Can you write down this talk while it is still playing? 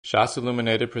Shas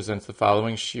Illuminated presents the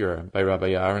following shir by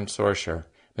Rabbi and Schorr.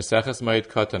 Meseches Moed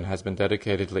Katan has been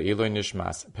dedicated Le'iloi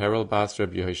Nishmas, Peril Bas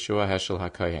Rabbi Yehoshua Heschel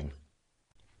HaKohen.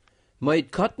 Moed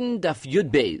Katan daf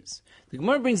Yud Beis. The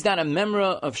Gemara brings down a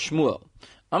memra of Shmuel.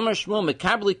 Amar Shmuel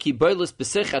mekabli ki boilus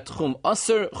b'sechat tchum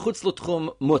aser chutz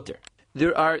l'tchum muter.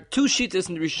 There are two shittas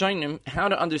in the Rishonim how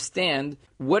to understand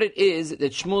what it is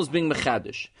that Shmuel is being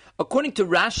mechadish. According to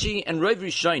Rashi and Rav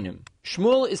Rishonim,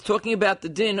 Shmuel is talking about the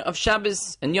din of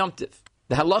Shabbos and Yom Tov.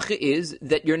 The halacha is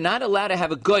that you're not allowed to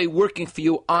have a guy working for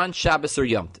you on Shabbos or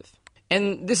Yom Tov.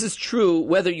 And this is true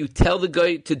whether you tell the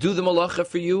guy to do the malacha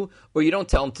for you or you don't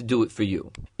tell him to do it for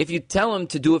you. If you tell him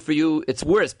to do it for you, it's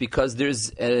worse because there's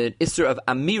an isser of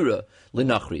amira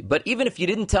l'nachri. But even if you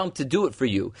didn't tell him to do it for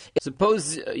you,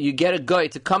 suppose you get a guy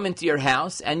to come into your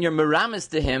house and you're meramis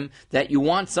to him that you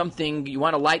want something, you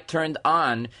want a light turned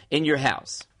on in your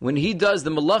house. When he does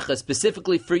the malacha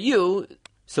specifically for you,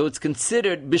 so it's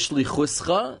considered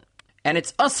bishlichuscha, and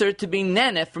it's usher to be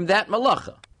nene from that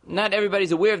malacha. Not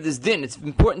everybody's aware of this din. It's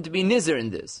important to be nizer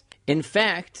in this. In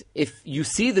fact, if you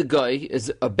see the guy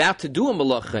is about to do a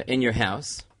malacha in your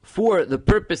house for the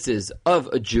purposes of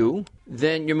a Jew,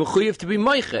 then you're mechuyev to be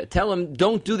moiche. Tell him,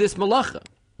 don't do this malacha.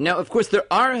 Now, of course, there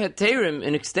are heterim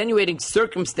and extenuating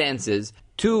circumstances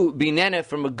to be nene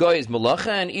from a guy's malacha,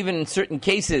 and even in certain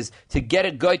cases to get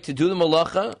a guy to do the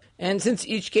malacha. And since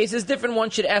each case is different,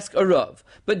 one should ask a rav.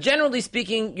 But generally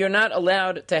speaking, you're not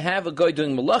allowed to have a guy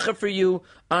doing malacha for you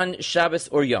on Shabbos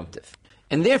or Yom Tov.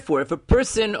 And therefore, if a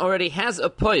person already has a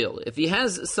poil, if he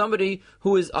has somebody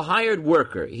who is a hired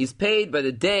worker, he's paid by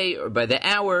the day or by the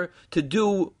hour to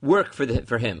do work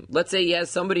for him. Let's say he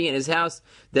has somebody in his house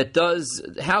that does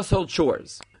household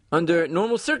chores. Under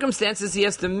normal circumstances, he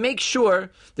has to make sure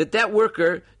that that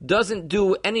worker doesn't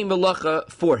do any malacha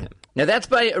for him. Now, that's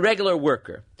by a regular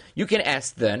worker. You can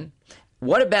ask then,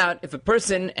 what about if a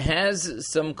person has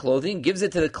some clothing, gives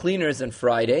it to the cleaners on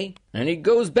Friday, and he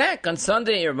goes back on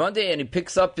Sunday or Monday and he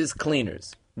picks up his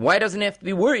cleaners? Why doesn't he have to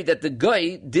be worried that the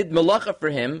guy did malacha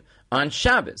for him on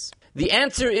Shabbos? The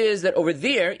answer is that over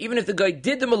there, even if the guy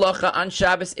did the malacha on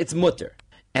Shabbos, it's mutter.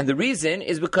 And the reason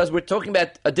is because we're talking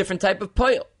about a different type of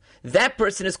poil. That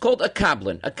person is called a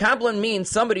kablan. A kablan means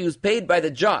somebody who's paid by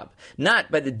the job. Not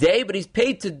by the day, but he's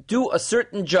paid to do a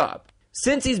certain job.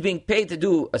 Since he's being paid to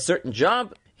do a certain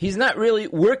job, he's not really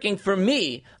working for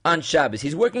me on Shabbos.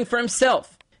 He's working for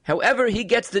himself. However he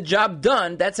gets the job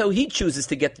done, that's how he chooses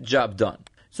to get the job done.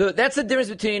 So that's the difference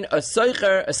between a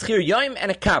soicher, a schir yoim,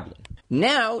 and a kablan.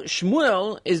 Now,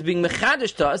 Shmuel is being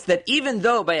mechadish to us that even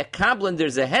though by a kablan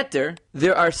there's a heter,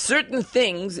 there are certain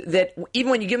things that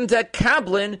even when you give him to a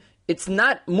kablan, it's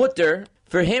not mutter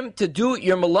for him to do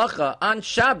your malacha on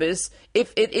Shabbos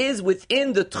if it is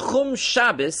within the tchum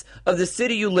Shabbos of the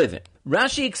city you live in.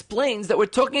 Rashi explains that we're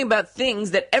talking about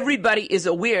things that everybody is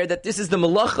aware that this is the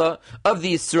malacha of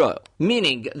the Yisrael.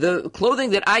 Meaning, the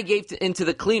clothing that I gave into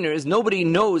the cleaners, nobody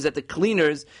knows that the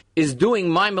cleaners is doing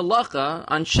my malacha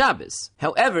on Shabbos.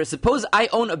 However, suppose I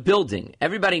own a building.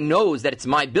 Everybody knows that it's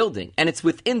my building, and it's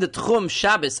within the tchum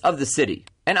Shabbos of the city.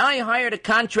 And I hired a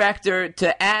contractor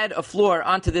to add a floor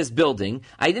onto this building.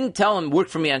 I didn't tell him work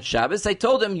for me on Shabbos. I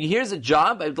told him, here's a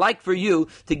job. I'd like for you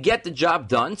to get the job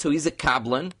done. So he's a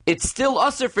kablan. It's still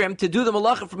usher for him to do the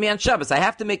malacha for me on Shabbos. I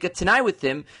have to make a tanai with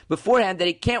him beforehand that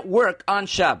he can't work on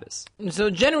Shabbos. And so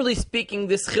generally speaking,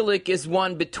 this chilik is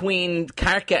one between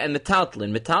karka and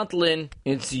metaltlin. Metaltlin,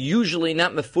 it's usually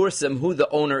not mefursam who the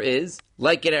owner is,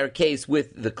 like in our case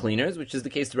with the cleaners, which is the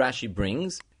case Rashi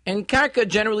brings. And karka,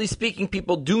 generally speaking,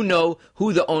 people do know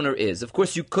who the owner is. Of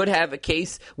course, you could have a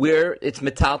case where it's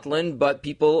metaltlin, but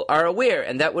people are aware,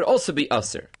 and that would also be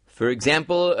usher. For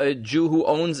example, a Jew who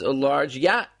owns a large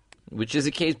yacht, which is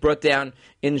a case brought down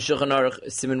in Shulchan Aruch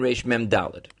Siman Reish Mem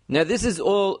Daled. Now, this is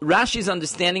all Rashi's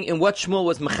understanding in what Shmuel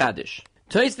was mechadish.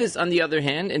 Tosfos, on the other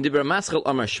hand, in Dibra Maschel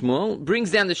Amar Shmuel,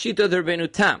 brings down the shita of the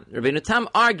Rabbeinu Tam. Rabbeinu Tam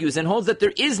argues and holds that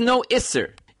there is no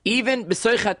isser, even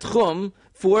b'soichat tchum,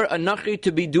 for a nachri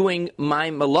to be doing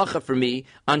my malacha for me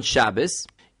on Shabbos,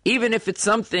 even if it's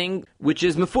something which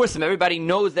is mefursam. Everybody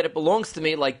knows that it belongs to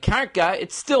me, like karka,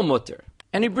 it's still mutter.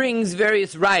 And he brings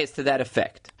various rayas to that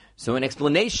effect. So an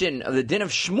explanation of the din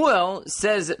of Shmuel,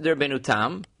 says the Rabbeinu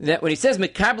Tam, that when he says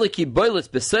mekabli ki boilus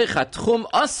b'soichat tchum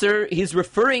aser, he's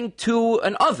referring to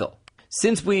an avel.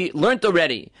 Since we learnt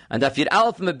already, and Daf Yud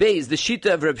Aleph Mebez, the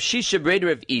shita of Reb Shisha Breder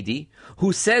of Idi,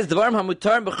 who says Dvarim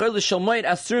hamutar b'chol shel moed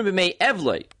asur b'mei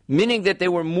evloi, meaning that they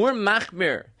were more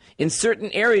machmir in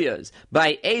certain areas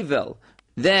by Avel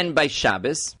than by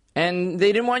Shabbos, and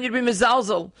they didn't want you to be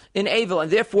mezalzel in Avel,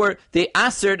 and therefore they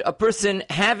assered a person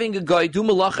having a guy do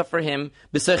malacha for him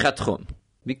b'soichat tchum.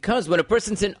 Because when a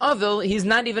person's in Avil, he's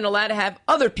not even allowed to have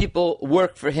other people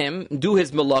work for him, do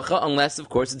his malacha, unless, of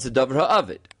course, it's a davar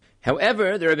ha'avid.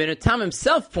 However, the Rabbi Tam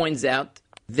himself points out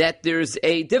that there's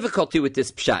a difficulty with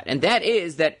this pshat, and that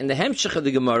is that in the Hemshech of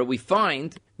the Gemara, we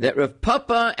find that Rav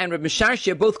Papa and Rav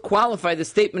Misharshia both qualify the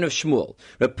statement of Shmuel.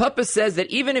 Rav Papa says that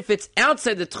even if it's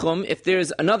outside the Tchum, if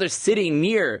there's another city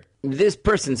near this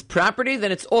person's property,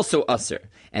 then it's also Aser.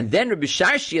 And then Rabbi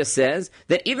Sharshia says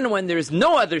that even when there's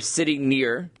no other city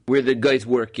near where the guy's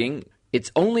working, it's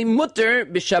only mutter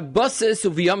b'shabbases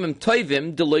uv'yamim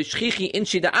toivim deloy shchichi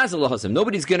inshi da'azal lahasam.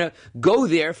 Nobody's going to go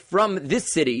there from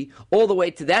this city all the way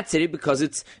to that city because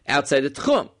it's outside the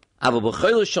Tchum. Aval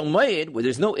b'chayla shel Moed, where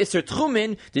there's no iser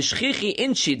tchumin, the shchichi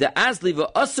inshi da'azli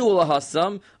v'asu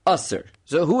lahasam aser.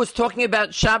 So who is talking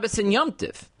about Shabbos and Yom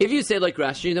Tiv? If you say like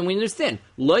Rashi, then we understand.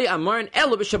 Loy amarin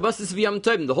elo b'shabbases v'yam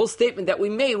tovim. The whole statement that we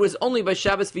made was only by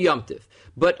Shabbos v'yam tiv.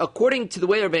 But according to the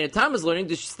way Rabbeinu Tam is learning,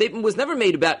 the statement was never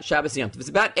made about Shabbos Yom Tov. It's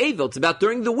about Eivel. It's about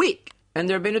during the week. And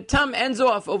the Rabbeinu Tam ends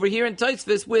off over here in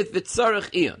Tosfos with V'tzarech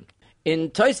Iyon. In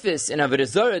Tosfos, in Avodah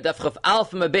Zarah, Daf Chaf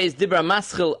Alf Mabeis Dibra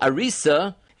Maschil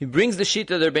Arisa, he brings the sheet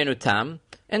of the Rabbeinu Tam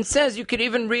and says you could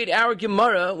even read our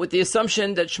Gemara with the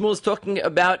assumption that Shmuel is talking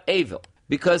about Eivel.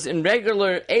 Because in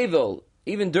regular Eivel,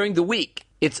 even during the week,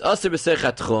 it's Aser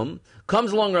B'Seichat Tchum.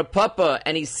 Comes along Rav Papa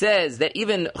and he says that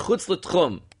even Chutz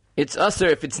L'Tchum, it's Aser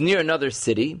if it's near another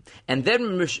city. And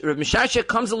then Rav Misharshia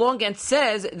comes along and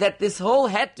says that this whole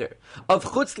heter of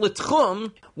Chutz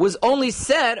L'Tchum was only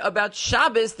said about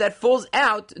Shabbos that falls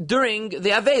out during the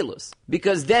Avelus.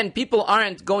 Because then people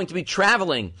aren't going to be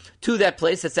traveling to that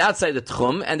place that's outside the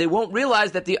Tchum, and they won't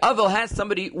realize that the Avel has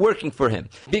somebody working for him.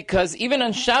 Because even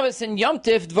on Shabbos and Yom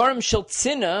Tiv, Dvarim Shel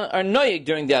Tzina are noyeg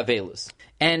during the Avelus.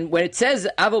 And when it says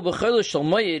Aval B'chayla Shel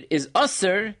Moed is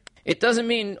Aser, it doesn't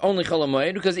mean only Chol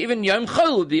HaMoed, because even Yom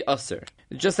Chol would be Aser.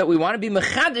 It's just that we want to be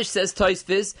Mechadish, says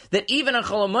Tosfos, that even on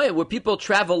Chol HaMoed, where people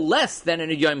travel less than in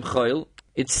a Yom Chol,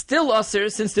 it's still Aser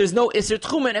since there's no Iser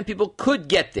Tchumen and people could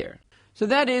get there. So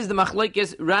that is the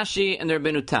Machlekes Rashi and the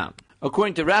Rabbeinu Tam.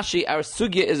 According to Rashi, our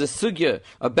sugya is a sugya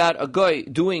about a guy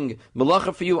doing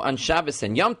malacha for you on Shabbos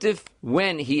and Yom Tiv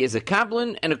when he is a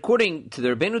kablan, and according to the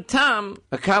Rabbeinu Tam,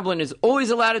 a kablan is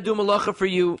always allowed to do malacha for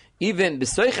you, even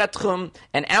b'soichat tchum,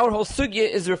 and our whole sugya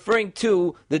is referring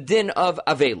to the din of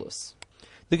Avelus.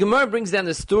 The Gemara brings down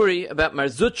the story about Mar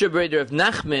Zutra, brother of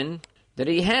Nachman, that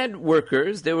he had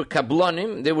workers, they were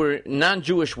kablanim, they were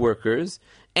non-Jewish workers,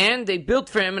 and they built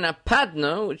for him an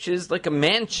apadna, which is like a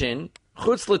mansion,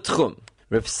 Chutz L'Tchum.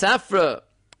 Rav Safra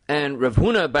and Rav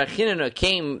Huna Bar Chinana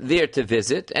came there to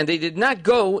visit, and they did not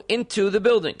go into the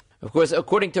building. Of course,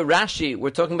 according to Rashi,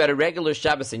 we're talking about a regular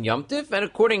Shabbos and Yom Tiv, and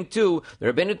according to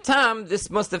the Rabbeinu Tam,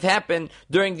 this must have happened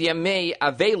during the Yamei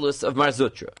Avelus of Mar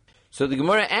Zutra. So the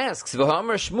Gemara asks, why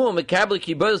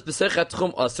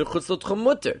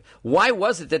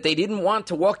was it that they didn't want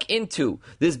to walk into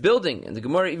this building? And the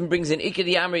Gemara even brings in Iked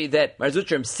Yamri that Mar Zutra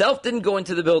himself didn't go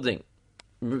into the building.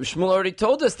 Shmuel already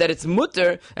told us that it's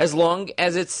mutter as long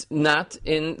as it's not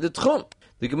in the tchum.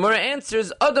 The Gemara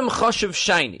answers, Adam Choshev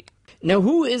Shiny. Now,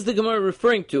 who is the Gemara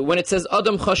referring to when it says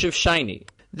Adam Choshev Shiny?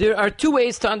 There are two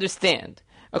ways to understand.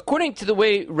 According to the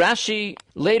way Rashi,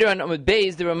 later on Moed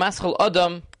Beis, the Ramaschal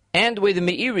Adam, and the way the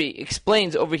Meiri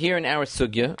explains over here in our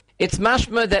sugya, it's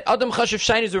mashma that Adam Choshev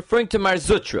Shiny is referring to Mar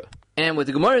Zutra. And what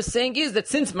the Gemara is saying is that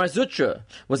since Mar Zutra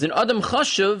was an Adam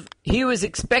Chashuv, he was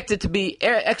expected to be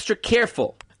extra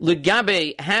careful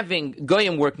Legabe having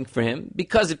Goyim working for him,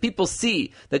 because if people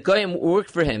see that Goyim work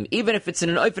for him, even if it's in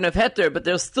an oifen of heter, but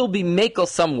they'll still be makel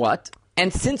somewhat.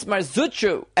 And since Mar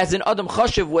Zutra, as an Adam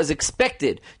Chashuv, was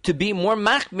expected to be more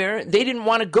machmir, they didn't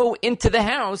want to go into the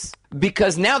house,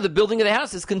 because now the building of the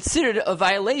house is considered a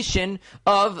violation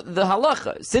of the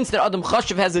halacha. Since the Adam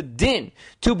Chashuv has a din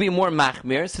to be more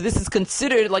machmir, so this is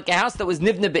considered like a house that was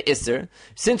nivna be'isr.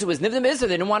 Since it was nivna be'isr, they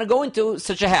didn't want to go into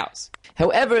such a house.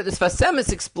 However, the Sfas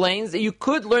Emes explains that you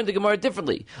could learn the Gemara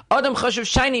differently. Adam Chashuv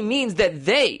Shiny means that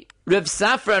they, Rav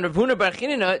Safra and Rav Huna Bar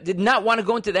Chinana, did not want to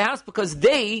go into the house because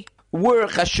they were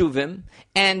chashuvim,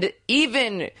 and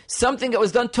even something that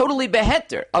was done totally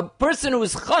beheter. A person who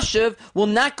is chashuv will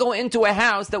not go into a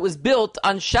house that was built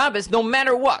on Shabbos, no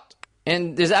matter what.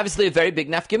 And there's obviously a very big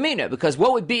nafkamina, because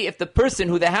what would be if the person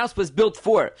who the house was built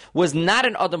for was not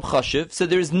an Adam Chashuv, so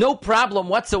there's no problem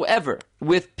whatsoever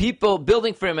with people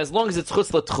building for him as long as it's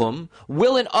Chutz L'Tchum?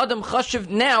 Will an Adam Chashuv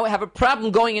now have a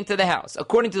problem going into the house?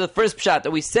 According to the first pshat that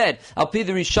we said, Al Pi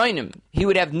the Rishonim, he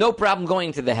would have no problem going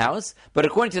into the house, but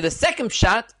according to the second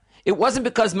pshat, it wasn't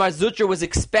because Mar Zutra was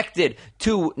expected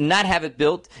to not have it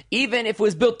built. Even if it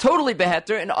was built totally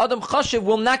beheter, an Adam Chashuv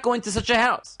will not go into such a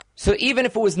house. So even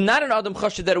if it was not an Adam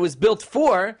Chashav that it was built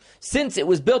for, since it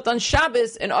was built on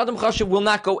Shabbos, an Adam Chashav will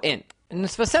not go in. And the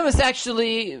Sfas Emes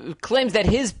actually claims that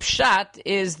his pshat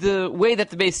is the way that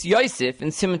the Beis Yosef in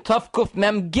Siman Tov Kuf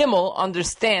Mem Gimel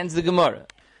understands the Gemara.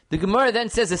 The Gemara then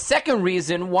says a second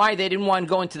reason why they didn't want to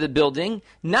go into the building,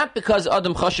 not because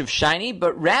Adam Chashav shiny,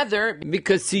 but rather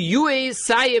because Siyue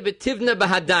Saye Betivna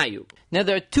Bahadayu. Now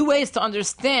there are two ways to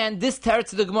understand this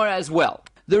teretz of the Gemara as well.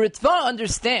 The Ritva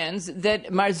understands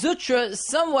that Mar Zutra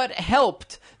somewhat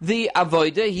helped the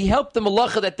avodah, he helped the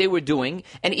malacha that they were doing,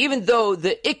 and even though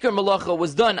the ikar malacha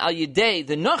was done al yidei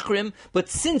the nachrim, but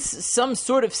since some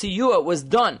sort of siyua was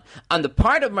done on the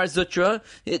part of Mar Zutra,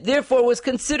 it therefore was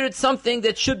considered something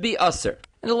that should be aser.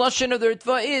 And the lashon of the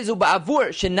Ritva is uba'avur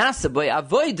shenasa by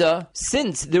avodah,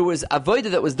 since there was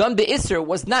avodah that was done by iser,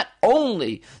 was not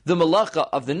only the malacha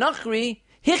of the nachri,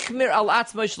 hichmir al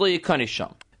atzma shlo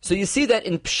yikanisham. So you see that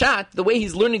in Pshat, the way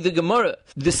he's learning the Gemara,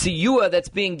 the siyua that's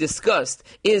being discussed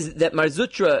is that Mar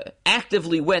Zutra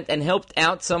actively went and helped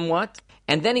out somewhat,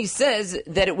 and then he says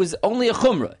that it was only a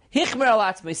chumrah. Hichmer al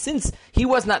atzmai, since he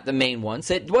was not the main one,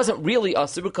 so it wasn't really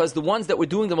usher because the ones that were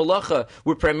doing the malacha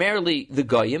were primarily the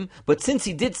goyim, but since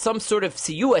he did some sort of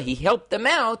siyua, he helped them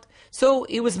out, so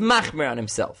he was machmer on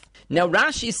himself. Now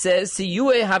Rashi says,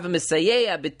 "Siyue have a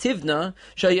misayeya betivna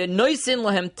shaya noisin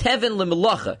lahem teven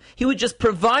lemelacha." He would just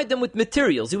provide them with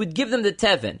materials. He would give them the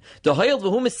teven. The hayil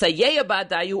v'hu misayeya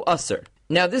ba'dayu aser.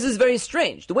 Now this is very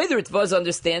strange. The way the Ritva is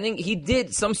understanding, he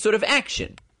did some sort of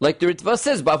action, like the Ritva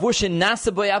says, "Bavur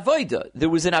shenasa by avoida." There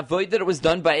was an avoida that was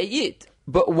done by a yid.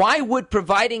 But why would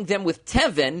providing them with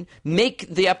teven make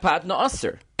the apadna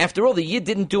aser? After all, the yid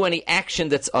didn't do any action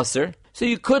that's aser. So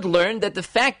you could learn that the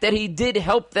fact that he did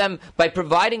help them by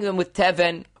providing them with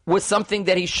teven was something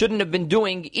that he shouldn't have been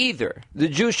doing either. The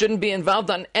Jew shouldn't be involved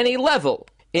on any level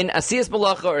in asiyas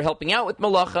malacha or helping out with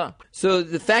malacha. So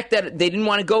the fact that they didn't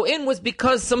want to go in was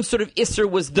because some sort of isser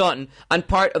was done on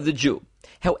part of the Jew.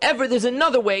 However, there's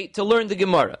another way to learn the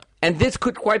Gemara, and this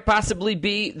could quite possibly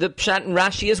be the Pshat and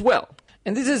Rashi as well.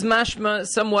 And this is mashma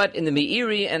somewhat in the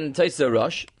Meiri and Taisa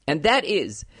Rosh, and that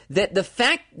is that the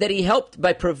fact that he helped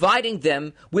by providing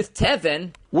them with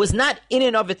teven was not in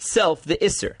and of itself the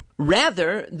isser.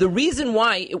 Rather, the reason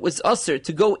why it was usser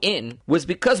to go in was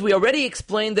because we already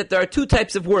explained that there are two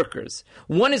types of workers.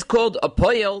 One is called a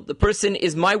poyel, the person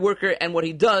is my worker, and what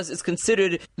he does is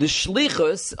considered the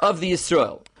shlichus of the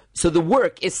Yisrael. So the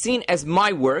work is seen as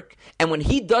my work, and when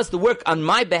he does the work on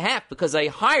my behalf, because I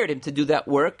hired him to do that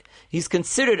work, he's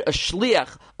considered a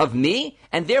shliach of me,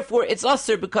 and therefore it's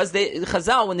usher because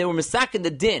Chazal, when they were misakin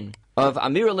the din of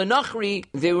Amir al-Nachri,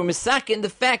 they were misakin the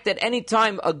fact that any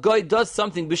time a guy does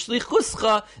something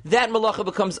b'shlichuscha, that malacha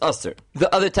becomes usher.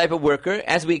 The other type of worker,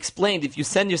 as we explained, if you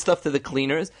send your stuff to the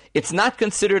cleaners, it's not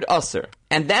considered usher.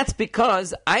 And that's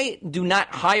because I do not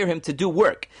hire him to do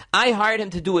work. I hired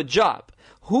him to do a job.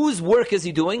 Whose work is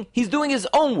he doing? He's doing his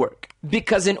own work.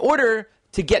 Because in order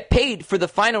to get paid for the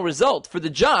final result, for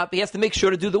the job, he has to make sure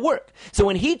to do the work. So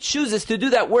when he chooses to do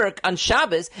that work on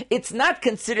Shabbos, it's not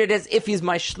considered as if he's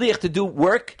my shliach to do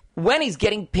work when he's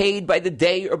getting paid by the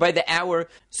day or by the hour.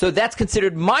 So that's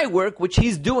considered my work, which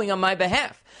he's doing on my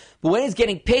behalf. But when he's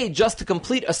getting paid just to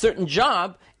complete a certain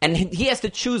job, and he has to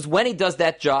choose when he does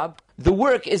that job, the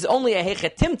work is only a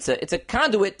hechetimtza. It's a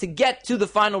conduit to get to the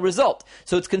final result.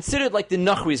 So it's considered like the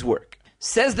Nachri's work.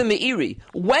 Says the Meiri,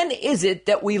 when is it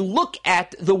that we look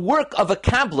at the work of a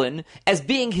Kablan as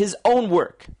being his own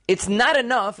work? It's not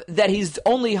enough that he's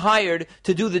only hired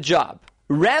to do the job.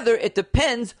 Rather, it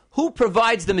depends who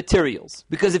provides the materials.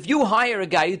 Because if you hire a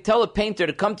guy, you tell a painter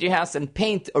to come to your house and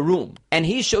paint a room, and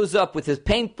he shows up with his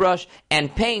paintbrush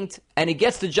and paint, and he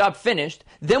gets the job finished,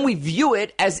 then we view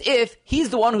it as if he's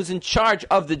the one who's in charge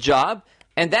of the job,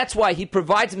 and that's why he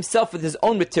provides himself with his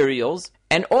own materials,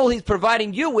 and all he's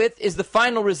providing you with is the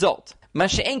final result.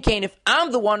 Masha'en Kain, if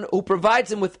I'm the one who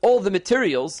provides him with all the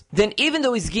materials, then even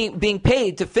though he's being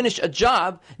paid to finish a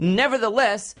job,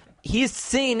 nevertheless, he's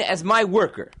seen as my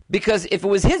worker. Because if it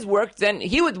was his work, then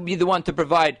he would be the one to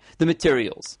provide the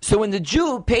materials. So when the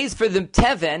Jew pays for the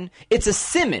teven, it's a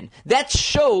siman. That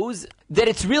shows that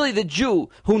it's really the Jew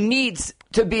who needs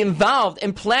to be involved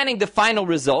in planning the final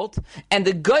result. And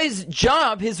the guy's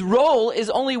job, his role,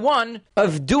 is only one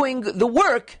of doing the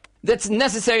work that's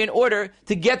necessary in order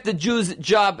to get the Jew's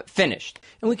job finished.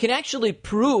 And we can actually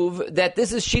prove that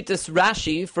this is Shitas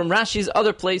Rashi from Rashi's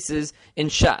other places in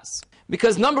Shas.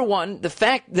 Because number one, the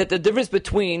fact that the difference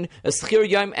between a Schir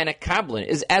Yom and a Kablan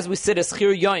is, as we said, a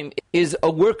Schir Yom is a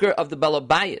worker of the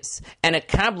Balabayas, and a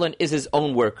Kablan is his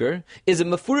own worker, is a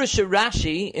Mefurish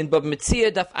Rashi in Bab Metzia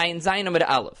Daf Ayin Zayin Amud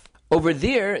Aleph. Over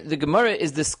there, the Gemara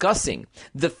is discussing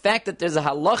the fact that there's a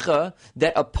halacha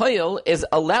that a poil is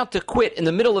allowed to quit in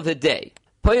the middle of the day.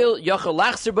 Poil yachol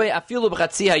lachzer b'y afilu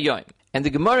b'chatzi hayom. And the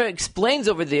Gemara explains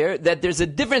over there that there's a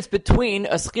difference between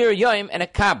a schir yom and a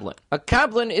kablan. A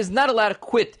kablan is not allowed to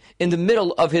quit in the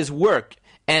middle of his work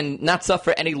and not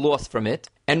suffer any loss from it.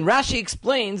 And Rashi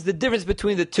explains the difference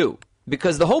between the two.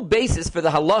 Because the whole basis for the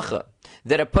halacha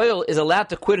that a poil is allowed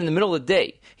to quit in the middle of the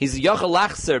day, he's yachol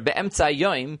lachzer be'emtza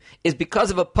yom, is because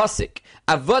of a pasuk,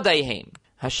 avodayhem.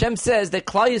 Hashem says that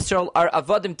Klal Yisrael are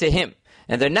avodim to him,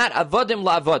 and they're not avodim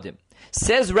la'avodim.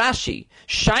 Says Rashi,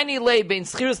 shiny lay bein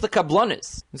schirus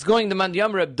lekablonis. It's going to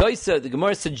Mandiyam Reb Doisa. The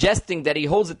Gemara is suggesting that he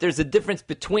holds that there's a difference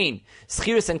between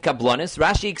schirus and kablonis.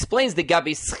 Rashi explains that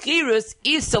gabi schirus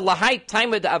isa lahai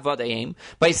taimad avadayim.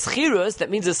 By schirus, that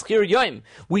means a schir yom.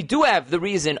 We do have the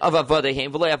reason of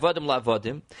avadayim, v'lo avodim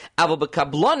la'avodim. Aval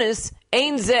bekablonis,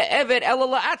 ein ze eved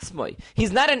ela la'atzmoi.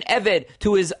 He's not an eved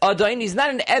to his adain. He's not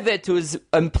an eved to his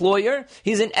employer.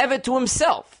 He's an eved to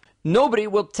himself. Nobody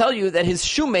will tell you that his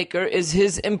shoemaker is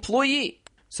his employee.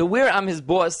 So where I'm his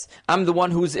boss, I'm the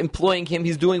one who's employing him,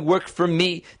 he's doing work for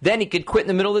me, then he could quit in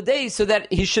the middle of the day so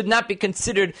that he should not be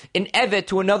considered an evet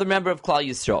to another member of Klal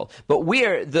Yisrael. But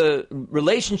where the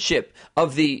relationship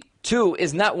of the two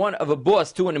is not one of a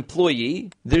boss to an employee,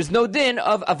 there's no din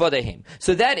of avadahim.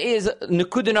 So that is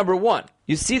nekuda number one.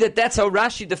 You see that that's how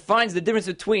Rashi defines the difference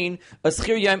between a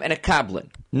schir yom and a kablan.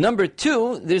 Number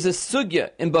two, there's a sugya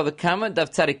in Bava Kama,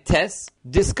 Daf Tzadik Tes,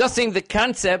 discussing the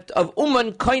concept of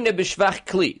uman koine b'shvach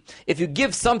kli. If you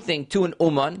give something to an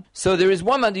uman, so there is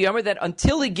one Mandiyamar that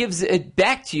until he gives it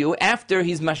back to you after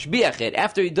he's mashbiach it,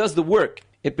 after he does the work,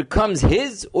 it becomes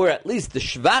his, or at least the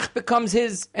shvach becomes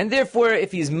his, and therefore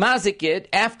if he's mazik it,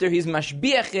 after he's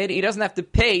mashbiach it, he doesn't have to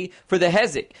pay for the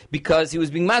hezek, because he was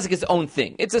being mazik his own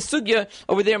thing. It's a sugya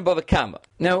over there in Bava Kama.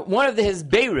 Now, one of the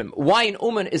hezberim, why an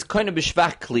uman is kind of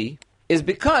b'shvach kli, is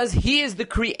because he is the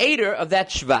creator of that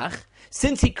shvach.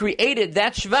 Since he created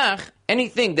that shvach,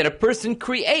 anything that a person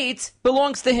creates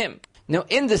belongs to him. Now,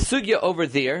 in the sugya over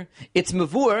there, it's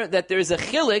mavur that there is a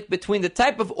chilik between the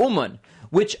type of uman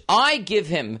which I give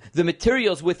him the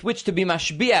materials with which to be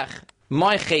mashbiach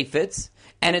my chayfetz,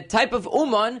 and a type of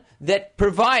uman that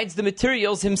provides the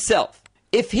materials himself.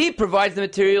 If he provides the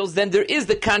materials, then there is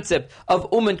the concept of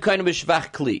uman kainu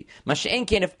b'shvach kli. Masha'en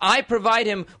kein, if I provide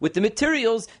him with the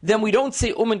materials, then we don't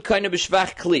say uman kainu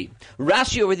b'shvach kli.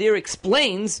 Rashi over there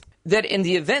explains that in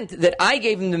the event that I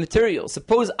gave him the materials,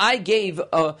 suppose I gave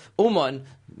a uman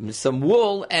some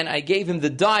wool, and I gave him the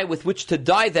dye with which to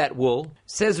dye that wool.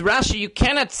 Says Rashi, you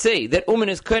cannot say that uman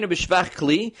is koine b'shvach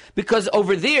kli, because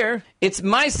over there, it's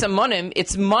my samanim,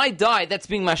 it's my dye that's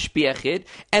being mashpiachid,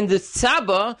 and the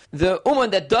tzaba, the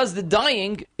uman that does the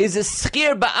dyeing, is a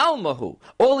schir ba'almahu.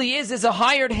 All he is a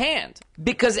hired hand.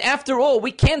 Because after all,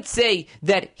 we can't say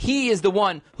that he is the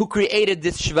one who created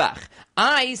this shvach.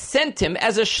 I sent him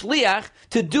as a shliach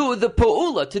to do the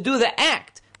pa'ula, to do the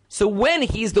act. So when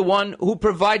he's the one who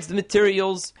provides the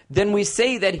materials, then we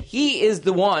say that he is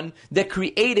the one that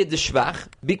created the shvach,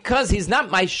 because he's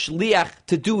not my shliach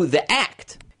to do the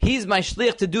act. He's my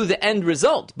shliach to do the end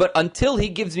result. But until he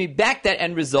gives me back that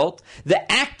end result, the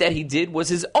act that he did was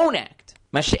his own act.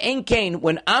 Masha'en kain,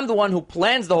 when I'm the one who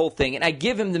plans the whole thing and I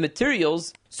give him the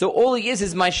materials, so all he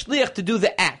is my shliach to do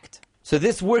the act. So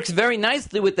this works very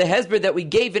nicely with the hezber that we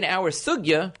gave in our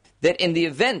sugya, that in the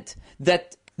event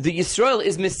that the Yisrael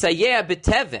is misayeh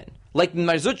b'teven, like in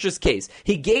Marzutra's case,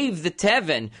 he gave the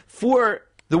teven for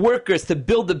the workers to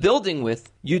build the building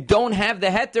with, you don't have the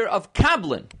heter of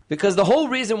kablan. Because the whole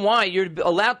reason why you're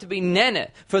allowed to be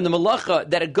nene from the malacha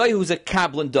that a guy who's a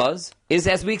kablan does, is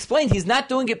as we explained, he's not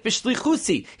doing it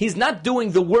b'shlichusi. He's not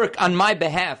doing the work on my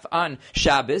behalf on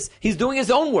Shabbos. He's doing his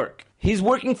own work. He's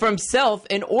working for himself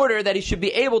in order that he should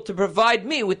be able to provide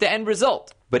me with the end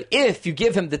result. But if you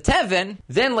give him the teven,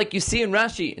 then like you see in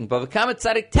Rashi, in Bava Kama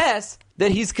Tzadik Tes,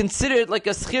 that he's considered like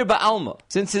a schir ba'alma.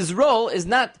 Since his role is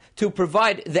not to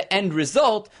provide the end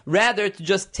result, rather to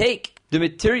just take the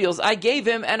materials I gave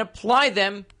him and apply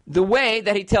them the way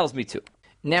that he tells me to.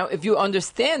 Now, if you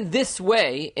understand this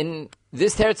way, in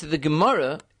this teretz of the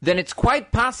Gemara, then it's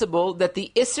quite possible that the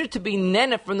isser to be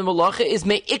nene from the malacha is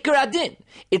me'ikar adin.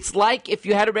 It's like if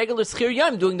you had a regular schir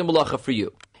yom doing the malacha for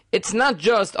you. It's not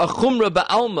just a chumra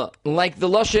ba'alma, like the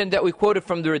lashon that we quoted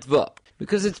from the Ritva,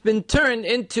 because it's been turned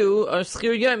into a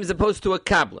schir yom as opposed to a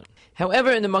kablan.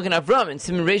 However, in the Magen Avraham, in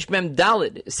Siman Reish Mem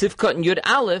Daled, Sifkat and Yud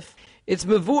Aleph, it's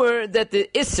mavur that the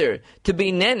isser to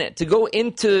be nene, to go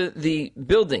into the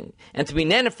building and to be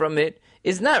nene from it,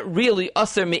 is not really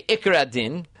asr me'ikar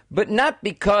adin, but not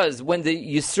because when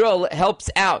the Yisrael helps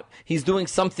out, he's doing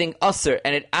something usher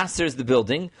and it assers the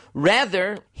building.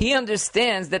 Rather, he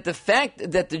understands that the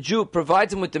fact that the Jew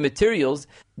provides him with the materials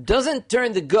doesn't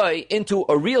turn the guy into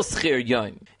a real schir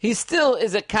yom. He still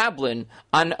is a kablin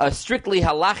on a strictly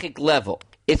halachic level.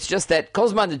 It's just that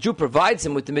Kozman, the Jew, provides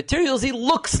him with the materials, he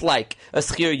looks like a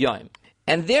schir yom.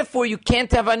 And therefore you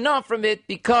can't have enough from it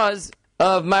because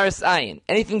of Maris Ayin.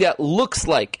 Anything that looks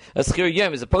like a schir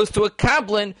yom as opposed to a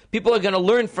kablin, people are going to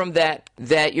learn from that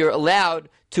you're allowed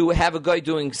to have a guy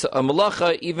doing a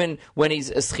malacha even when he's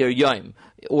a schir yom.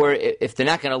 Or if they're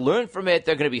not going to learn from it,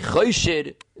 they're going to be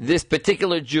choshid, this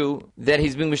particular Jew, that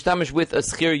he's being mishtamish with a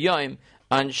schir yom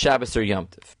on Shabbos or Yom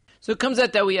Tov. So it comes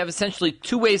out that we have essentially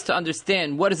two ways to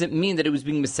understand what does it mean that it was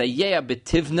being Messiah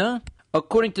betivna.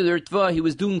 According to the Ritva, he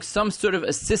was doing some sort of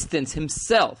assistance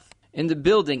himself in the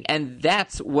building, and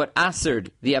that's what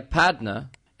asered the apadna.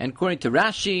 And according to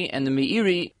Rashi and the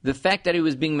Meiri, the fact that he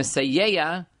was being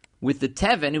Messiah with the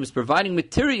teven, he was providing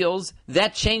materials,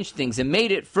 that changed things and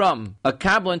made it from a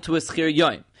kablan to a schir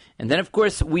yom. And then, of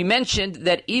course, we mentioned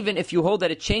that even if you hold that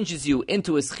it changes you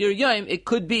into a schir yom, it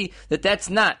could be that that's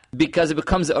not because it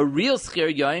becomes a real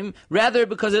schir yom, rather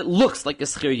because it looks like a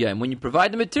schir yom. When you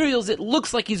provide the materials, it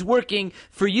looks like he's working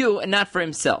for you and not for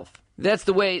himself. That's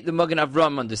the way the Magen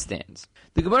Avraham understands.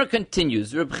 The Gemara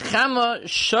continues, Reb Chama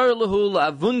Schorr lehu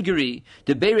la'avungeri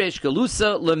de Beresh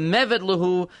Galusa le'meved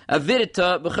lehu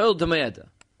avidita b'chol d'mayada.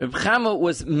 Reb Chama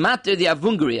was mater the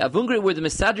Avungeri. Avungeri were the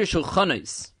Mesadri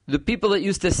Shulchanos, the people that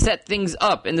used to set things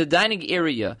up in the dining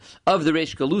area of the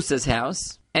Reish Galusa's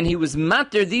house, and he was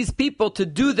mater these people to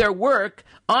do their work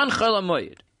on Chol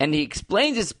HaMoed. And he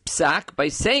explains his psak by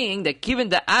saying that given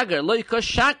the agar lo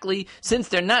yikosh shakli, since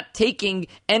they're not taking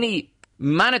any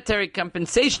monetary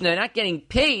compensation, they're not getting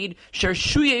paid,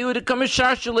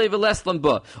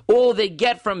 all they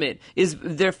get from it is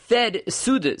they're fed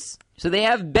sudas. So they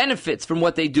have benefits from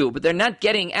what they do, but they're not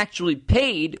getting actually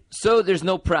paid, so there's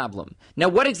no problem. Now,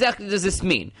 what exactly does this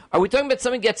mean? Are we talking about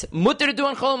someone gets mutter to do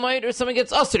on Chol HaMoed or someone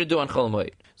gets asr to do on Chol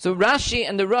HaMoed? So Rashi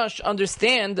and the Rosh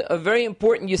understand a very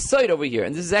important yesod over here,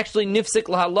 and this is actually nifsik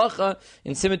lahalacha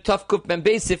in Siman Tov Kuf Ben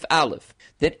Beisif Aleph,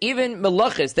 that even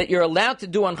melachas that you're allowed to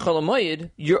do on Chol HaMoed,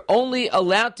 you're only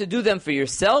allowed to do them for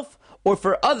yourself or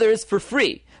for others for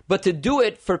free. But to do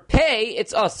it for pay,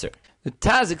 it's asr. The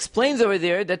Taz explains over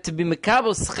there that to be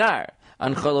mekabel schar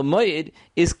on Chol HaMoed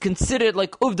is considered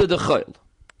like uvda d'choil.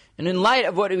 And in light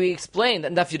of what we explained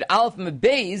on Daf Yud Aleph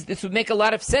Mebeis, this would make a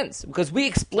lot of sense, because we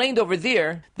explained over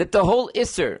there that the whole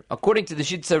Isser, according to the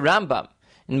Shitza Rambam,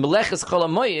 in Meleches Chol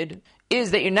HaMoed, is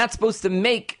that you're not supposed to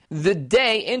make the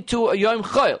day into a Yom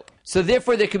Choil. So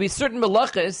therefore there could be certain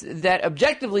malachas that,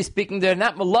 objectively speaking, they're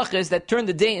not malachas that turn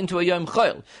the day into a Yom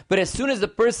Choil. But as soon as the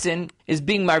person is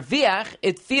being marviach,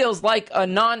 it feels like a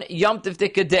non-Yom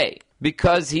Tivtika day,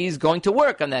 because he's going to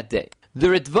work on that day. The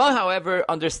Ritva, however,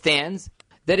 understands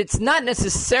that it's not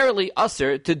necessarily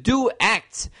usher to do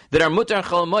acts that are mutar and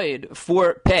Chol HaMoed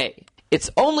for pay. It's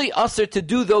only usher to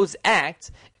do those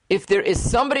acts if there is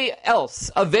somebody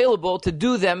else available to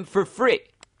do them for free.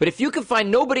 But if you can find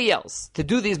nobody else to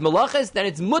do these malachas, then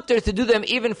it's mutter to do them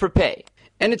even for pay.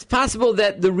 And it's possible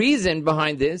that the reason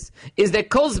behind this is that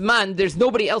kol zman, there's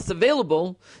nobody else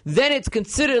available, then it's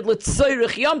considered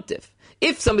l'tzoyrich yomtiv.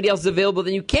 If somebody else is available,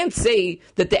 then you can't say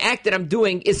that the act that I'm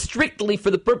doing is strictly for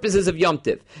the purposes of Yom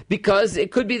Tiv, because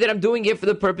it could be that I'm doing it for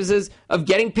the purposes of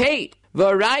getting paid.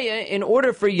 V'araya, in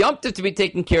order for Yom Tiv to be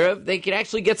taken care of, they can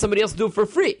actually get somebody else to do it for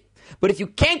free. But if you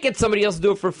can't get somebody else to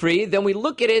do it for free, then we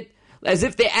look at it as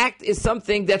if the act is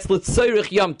something that's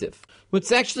l'tzoyrich Yom Tiv.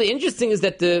 What's actually interesting is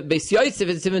that the Beis Yosef,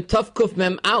 it's even Tov Kuf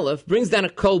Mem Aleph, brings down a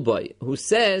kolboy who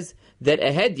says that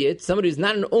a hedyot, somebody who's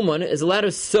not an uman, is allowed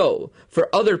to sew for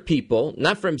other people,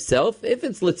 not for himself, if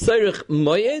it's l'tzoyrich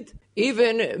moed,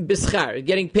 even bischar,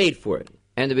 getting paid for it.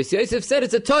 And the Beis Yosef said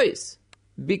it's a tois,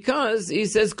 because he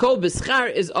says kol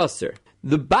bischar is aser.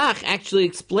 The Bach actually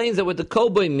explains that what the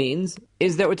kolboy means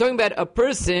is that we're talking about a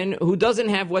person who doesn't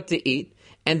have what to eat,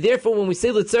 and therefore when we say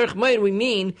l'tzarech moed, we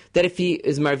mean that if he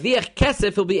is marviach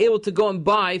kesef, he'll be able to go and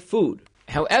buy food.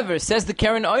 However, says the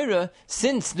Karen Oira,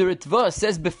 since the Ritva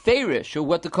says beferish, or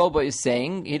what the kolboy is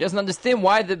saying, he doesn't understand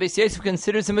why the Beis Yosef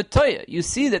considers him a toya. You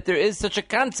see that there is such a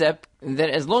concept that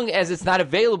as long as it's not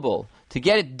available to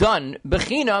get it done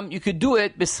bechinam, you could do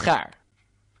it bischar.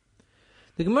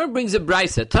 The Gemara brings a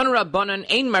brisa. Tan Rabbanan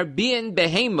ein marbian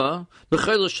behema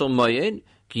b'chol shel moed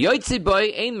So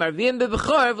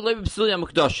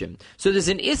there's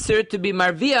an isser to be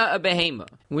marvia a behema,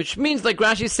 which means, like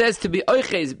Rashi says, to be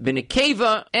oiches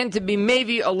b'nekeva and to be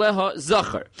mevi aleha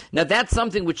zachar. Now that's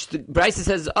something which the Brisa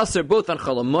says is usher both on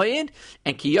Chol Moed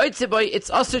and ki yotze boy. It's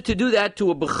usher to do that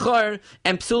to a bechor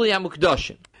and psuli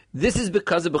hamukdashim. This is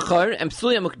because a bechor and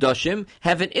psuli hamukdashim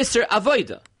have an isser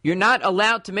avoida. You're not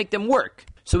allowed to make them work.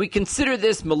 So we consider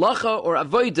this malacha or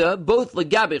avoida both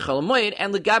legabe Chol Moed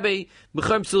and legabe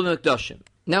bechor psuli hamukdashim.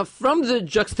 Now, from the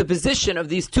juxtaposition of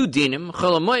these two dinim,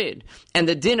 Chol Moed, and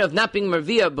the din of not being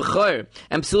marvia bechor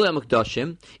and psuli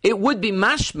hamukdashim, it would be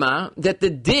mashma that the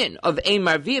din of ein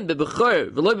marvia bechor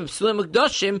v'lo psuli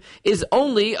hamukdashim is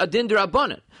only a din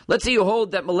d'Rabbanan. Let's say you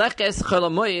hold that meleches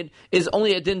Chol Moed is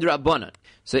only a din d'Rabbanan.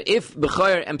 So if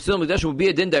bechor and psuli hamukdashim would be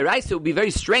a din d'Oraisa, it would be very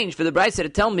strange for the Brisa to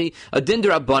tell me a din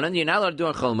d'Rabbanan you're not allowed to do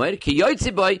on Chol Moed. Ki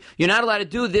yotze boy, you're not allowed to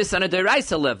do this on a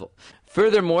d'Oraisa level.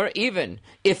 Furthermore, even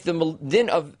if the din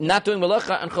of not doing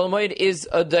malacha on Chol Moed is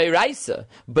a d'Oraisa,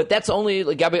 but that's only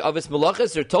Gabi Avis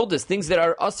Malachas, they're told us things that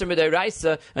are Aser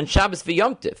D'Oraisa and Shabbos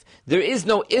v'Yom Tov. There is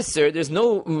no Isser, there's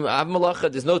no Av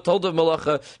Malacha, there's no told of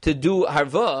Malacha to do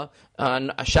Harva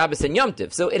on Shabbos and Yom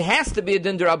Tov. So it has to be a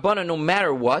din d'Rabbanan no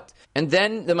matter what. And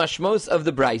then the mashmos of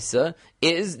the Brisa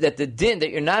is that the din that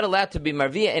you're not allowed to be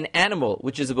marvia an animal,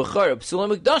 which is a bechor,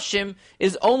 psuli hamukdashim,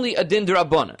 is only a din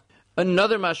d'Rabbanan.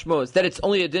 Another mashmos that it's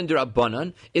only a din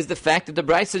d'Rabbanan is the fact that the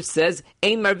Brisa says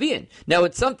ein marvian. Now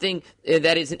it's something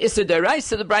that is an isser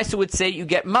d'Oraisa. The Brisa would say you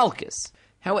get malchus.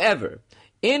 However,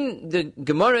 in the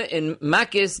Gemara in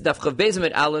Makis Daf Chav Beis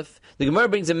Amud Aleph, the Gemara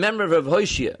brings a memory of Rav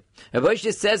Hoshia. Rav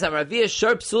Hoshia says, "Hamarvia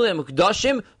Schorr psuli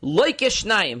hamukdashim loike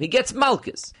shnayim." He gets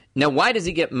malchus. Now, why does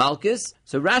he get malchus?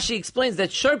 So Rashi explains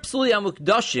that Schorr psuli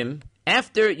hamukdashim,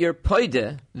 after your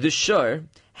poide, the Schorr,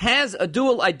 has a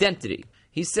dual identity.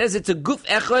 He says it's a guf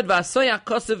echad v'asoya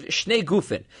kosev shnei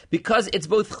gufen, because it's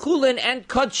both chulin and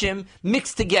kodshim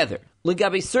mixed together.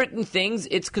 Legabe certain things,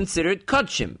 it's considered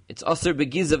kodshim. It's aser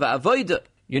begiza v'avoida.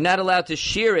 You're not allowed to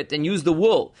shear it and use the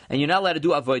wool, and you're not allowed to do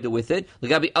avoida with it.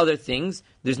 Legabe other things,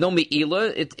 there's no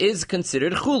me'ila, it is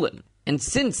considered chulin. And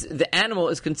since the animal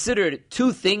is considered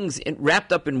two things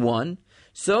wrapped up in one,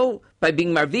 so by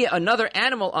being marvia another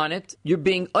animal on it, you're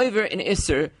being over in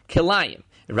iser kilayim.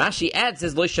 Rashi adds,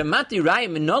 says, Lo shamati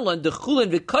rayim minolan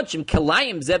dechulin v'kodshim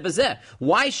kelayim zeh b'zeh.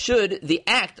 Why should the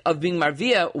act of being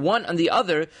marvia one on the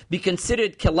other be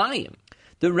considered kelayim?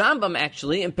 The Rambam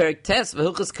actually, in Perek Tes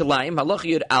v'hilchos kelayim,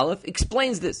 halacha yud aleph,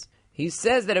 explains this. He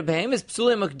says that a behemoth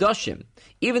psuli hamukdashim,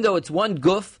 even though it's one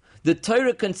guf, the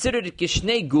Torah considered it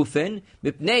kishnei gufen,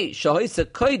 mipnei shahoisa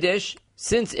kodesh,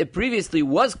 since it previously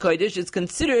was kodesh, it's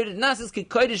considered nasas ki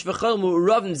kodesh v'chol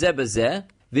mu'uravim zeh b'zeh,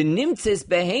 v'nimtzes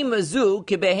behema zu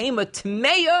ke behema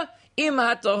tmeya im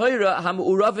ha'tohira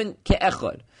ha'mu'uravin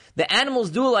ke'echad. The animal's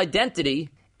dual identity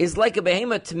is like a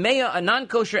behema tmeya, a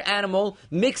non-kosher animal,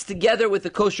 mixed together with a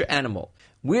kosher animal.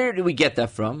 Where do we get that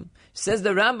from? Says the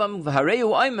Rambam,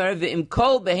 V'hareu oimer v'im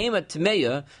kol behema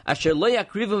tmeya asher lo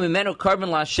yakrivu mimenu karban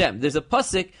la'Hashem. There's a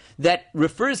pasuk that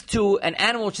refers to an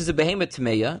animal which is a behema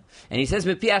tmeya, and he says,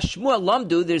 M'pi hashmua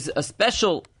lamdu, there's a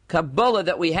special Kabbalah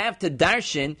that we have to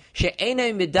darshan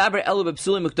she'enei midaber elu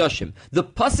b'psuli hamukdashim. The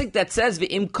pasuk that says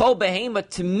v'im kol behema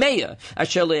tmeya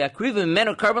asher lo yakrivu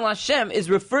mimenu karban la'Hashem is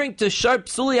referring to Schorr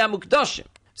psuli hamukdashim.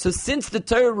 So since the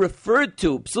Torah referred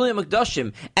to psuli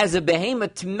hamukdashim as a behema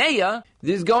tmeya,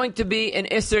 there's going to be an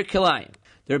iser kilayim.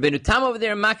 The Rabbeinu Tam over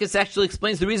there in Makis actually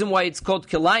explains the reason why it's called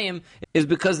kilayim is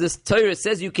because this Torah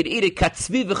says you could eat it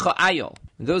katzvi v'cha'ayol.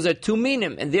 Those are two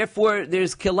minim, and therefore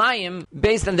there's kilayim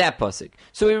based on that pasuk.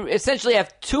 So we essentially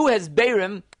have two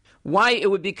hesberim why it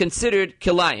would be considered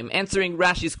kilayim, answering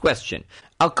Rashi's question.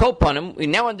 Al kol panim, we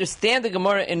now understand the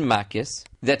Gemara in Makis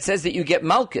that says that you get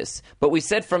malchus, but we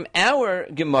said from our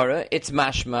Gemara it's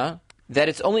mashma that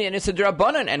it's only an Issa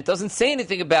D'Rabbanan, and it doesn't say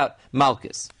anything about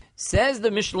malchus. Says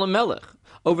the Mishnah Melech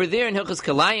over there in Hilchos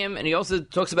Kalayim, and he also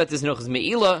talks about this in Hilchos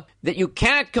Me'ila, that you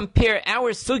cannot compare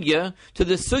our sugya to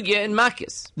the sugya in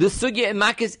Makis. The sugya in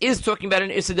Makis is talking about an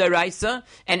Issa D'Oraisa,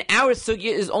 and our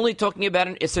sugya is only talking about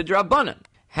an Issa D'Rabbanan.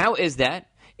 How is that?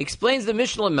 Explains the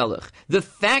Mishnah Melech. The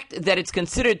fact that it's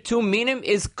considered two minim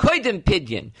is koidem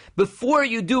pidyon, before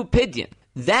you do pidyon.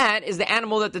 That is the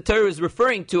animal that the Torah is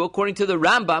referring to, according to the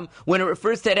Rambam, when it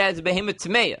refers to it as a behemoth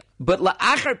tmeya. But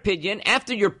la'achar pidyon,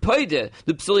 after your poide,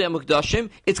 the psuli hamukdashim,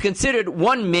 it's considered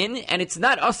one min, and it's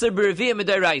not aser b'reviyah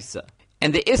midaraisa.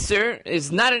 And the isser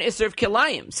is not an isser of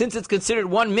kilayim. Since it's considered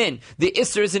one min, the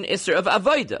isser is an isser of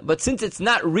avoida. But since it's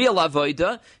not real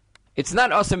avoida, it's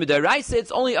not aser midaraisa,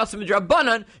 it's only aser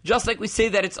midrabanan, just like we say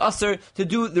that it's aser to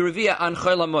do the reviyah on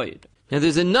chol hamoed. Now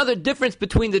there's another difference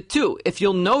between the two. If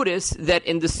you'll notice that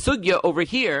in the sugya over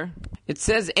here, it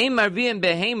says, Ein marvian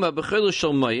behema b'chelu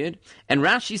shel moed, and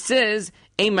Rashi says,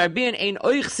 Ein marvian ein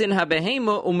oichsin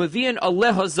ha-behema u'mavian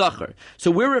aleha zachar.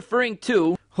 So we're referring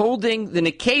to holding the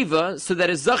nekeva so that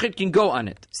a zachar can go on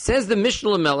it. Says the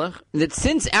Mishnah Melech that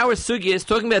since our sugya is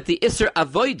talking about the Isser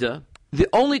Avoida, the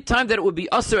only time that it would be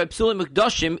Asr at Psulei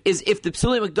Mikdashim is if the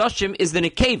Psulei Mikdashim is the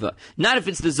Nekeva, not if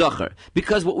it's the Zachar.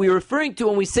 Because what we're referring to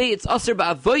when we say it's Asr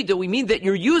Ba'avoida, we mean that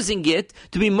you're using it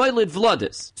to be Moiled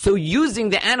Vladis. So using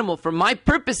the animal for my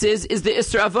purposes is the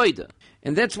Isser Avoida.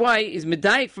 And that's why is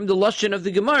medayik from the lashon of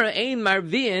the Gemara, ein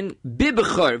marvian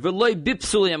bibechar v'loy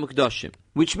bipsulei mikdashim,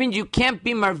 which means you can't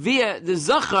be marvia the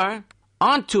zachar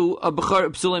onto a bechar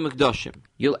psulei mikdashim.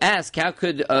 You'll ask, how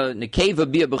could a nekeva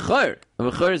be a bechar? A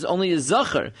bechar is only a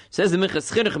zachar. Says the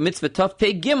Minchas Chinuch mitzvah taf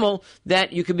pei gimel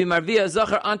that you could be marvia a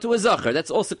zachar onto a zachar. That's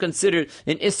also considered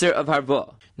an isser of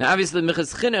harva. Now, obviously,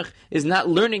 Minchas Chinuch is not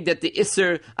learning that the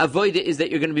isser avoida is that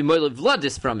you're going to be moiled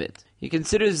vladis from it. He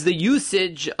considers the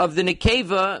usage of the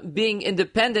nekeva being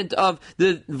independent of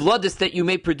the vladis that you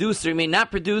may produce or you may not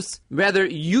produce. Rather,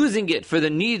 using it for the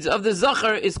needs of the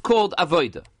zachar is called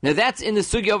avoida. Now, that's in the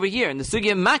sugya over here. In the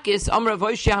sugya makis, amar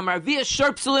avoisha hamarvia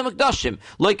sharp psulei mikdashim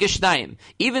like ishnayim.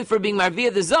 Even for being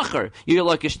marvia the zachar, you're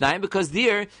like ishnayim because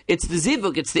there it's the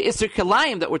zivug, it's the isser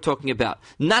kalayim that we're talking about,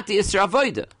 not the isser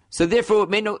avoida. So therefore,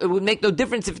 it would make no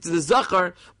difference if it's the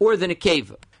zachar or the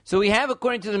nekeva. So we have,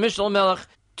 according to the Mishnah Melech,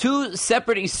 two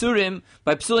separate isurim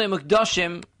by psulei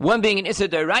mikdashim, one being an issur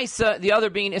d'oraisa, the other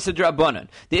being an issur d'rabbanan.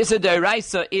 The issur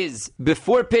d'oraisa is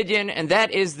before pidyon, and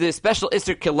that is the special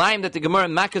issur kilayim that the Gemara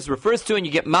in Makkas refers to, and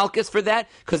you get malchus for that,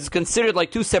 because it's considered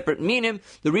like two separate minim.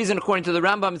 The reason, according to the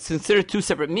Rambam, it's considered two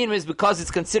separate minim is because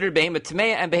it's considered behemoth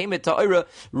tmeya and behemoth ta'ira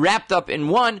wrapped up in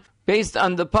one, based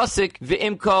on the pasuk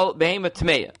v'im kol behemoth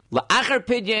tmeya. La'achar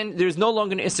pidyon, there's no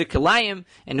longer an issur kilayim,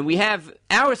 and we have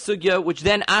our sugya, which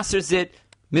then answers it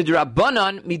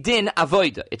midrabbanan midin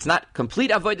avoida. It's not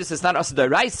complete avoida, so it's not asr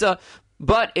d'oraisa,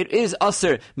 but it is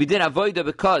asr midin avoida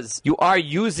because you are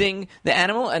using the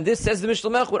animal, and this, says the Mishnah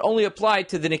Melech, would only apply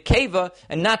to the nekeva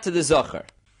and not to the zachar.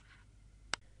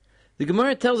 The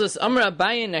Gemara tells us, Amar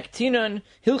Abaye Naktinon,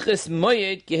 Hilchas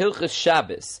Moed ki Hilchas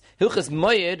Shabbos. Hilchas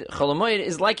Moed, Chol Moed,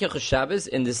 is like Hilchas Shabbos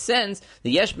in the sense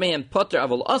that yesh mehen potter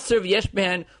avol asr, yesh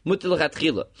mehen muter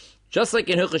l'chatchila. Just like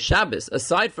in Hilchas Shabbos,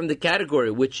 aside from the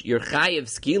category which you're chayiv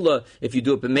skila if you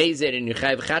do it b'mezed and you're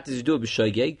chayiv chatas you do it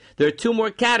b'shoigeg, there are two more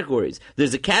categories.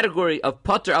 There's a category of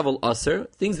potter avol aser,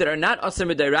 things that are not aser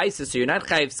midairaisa, so you're not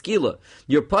chayiv skila.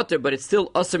 You're potter, but it's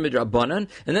still aser midrabanan.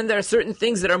 And then there are certain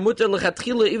things that are muter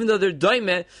l'chatchila, even though they're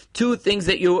doime to things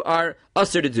that you are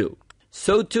aser to do.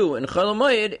 So too, in Chol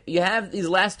Moed, you have these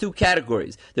last two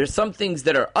categories. There's some things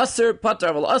that are aser, potter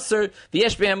avol aser,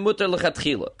 v'yesh behem muter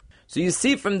l'chatchila. So you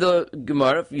see from the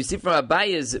Gemara, you see from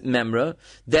Abaye's memra,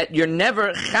 that you're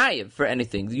never chayiv for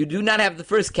anything. You do not have the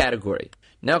first category.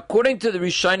 Now, according to the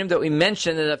Rishonim that we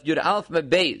mentioned in Daf Yud Aleph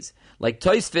Beis, like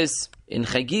Tosfos in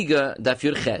Chagiga Daf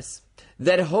Yud Ches,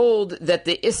 that hold that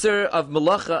the Isser of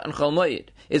Malacha and Chol Moed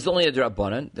is only a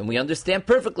D'Rabbanan, then we understand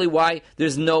perfectly why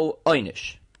there's no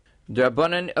Oynish.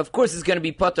 D'Rabbanan, of course, is going to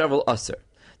be Pater Avol Aser.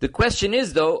 The question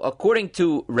is, though, according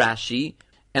to Rashi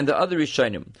and the other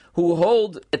Rishonim, who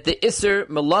hold that the Isser,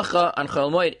 Malacha, and Chol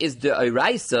Moed is the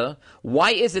Oiraisa,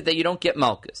 why is it that you don't get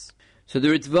Malchus? So the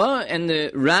Ritva and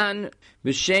the Ran,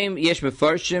 B'Shem Yesh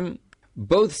Mefarshim,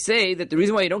 both say that the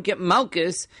reason why you don't get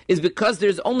Malchus is because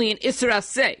there's only an Isser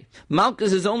Aseh.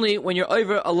 Malchus is only when you're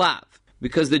over a lav.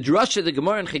 Because the drasha the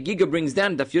Gemara and Chagiga brings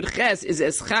down, Daf Yud Ches, is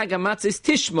Eschag HaMatzis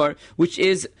Tishmar, which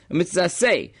is a Mitzvah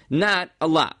Aseh, not a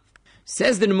lav.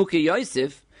 Says the Nemukei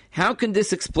Yosef, how can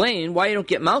this explain why you don't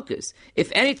get Malchus? If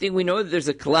anything, we know that there's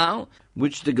a klal,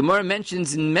 which the Gemara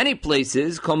mentions in many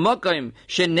places, Kol Mokaim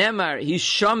Shenemar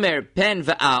Hishomer Pen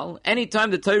Va'al.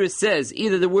 Anytime the Torah says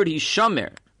either the word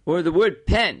Hishomer, or the word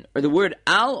pen, or the word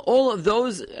al, all of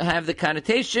those have the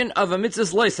connotation of a mitzvah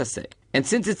loisaseh. And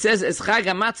since it says Eschag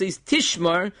HaMatzis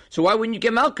Tishmar, so why wouldn't you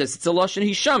get Malchus? It's a lashon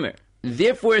Hishomer.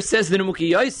 Therefore, it says the Nemukei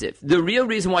Yosef, the real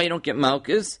reason why you don't get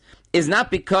Malchus is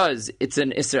not because it's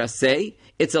an Isra Aseh,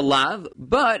 it's a lav,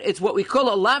 but it's what we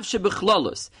call a lav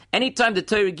shebechlolus. Anytime the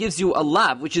Torah gives you a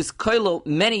lav, which is koilo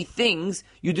many things,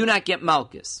 you do not get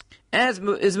Malchus. As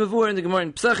is mavur in the Gemara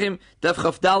in Pesachim, Daf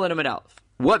Chavdal and Amud Aleph.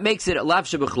 What makes it a lav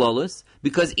shebechlolus?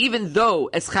 Because even though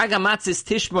Eschag HaMatzis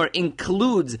Tishmar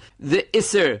includes the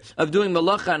Isser of doing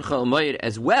Malacha and Chol Moed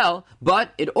as well,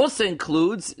 but it also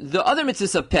includes the other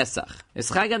mitzvahs of Pesach.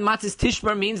 Eschag HaMatzis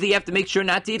Tishmar means that you have to make sure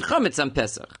not to eat chametz on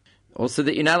Pesach. Also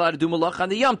that you're not allowed to do Malacha on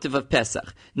the Yom Tov of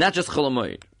Pesach, not just Chol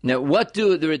Moed. Now what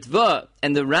do the Ritva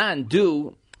and the Ran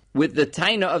do with the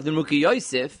taina of the Muki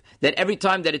Yosef that every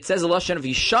time that it says a lashon of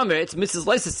Hishamer, it's mitzvahs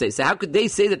leisaseh. So how could they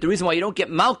say that the reason why you don't get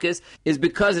Malkus is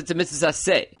because it's a mitzvah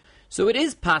aseh? So it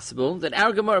is possible that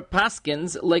our Gemara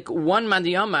paskins like one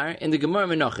Mandiyamar in the Gemara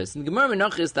Menachos. In the Gemara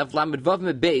Menachos, Daf Lamed Vav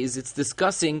Mebeis, it's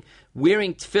discussing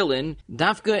wearing tefillin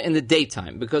dafka in the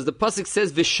daytime, because the pasuk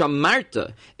says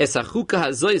Vishamarta esachuka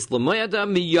hazois l'moyada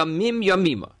miyamim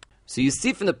yamima. So you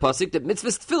see from the pasuk that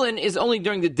mitzvah tefillin is only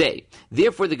during the day.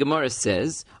 Therefore, the Gemara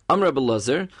says, Amr Rabbi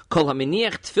Lazar, Kol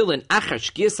haminiach tefillin achar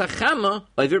shkiyas hachama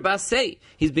over ba'asei.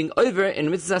 He's being over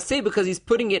in mitzvah asei because he's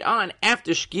putting it on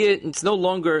after shkiyah. It's no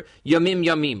longer yamim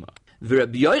yamima.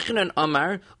 Rabbi Yochanan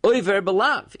Amar over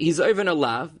belav. He's over in a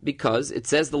lav because it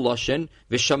says the lashon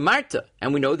vishamarta,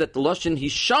 and we know that the lashon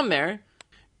hishamer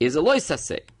is a lois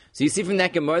asei. So you see from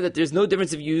that Gemara that there's no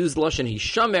difference if you use lashon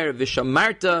hishamer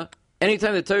vishamarta.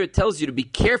 Anytime the Torah tells you to be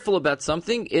careful about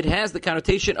something, it has the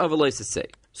connotation of a loisaseh.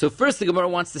 So first the Gemara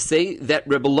wants to say that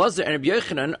Rabbi Lazar and Rabbi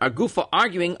Yochanan are gufa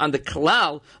arguing on the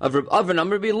klal of Rabbi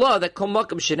Avraham Rabbi Law that kol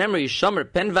makam shenemar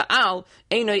yishamer pen va'al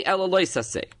einoi ela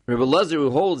loisaseh. Rabbi Lazar, who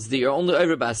holds that you're only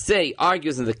over ba'aseh,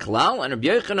 argues in the klal, and Rabbi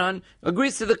Yochanan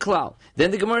agrees to the klal.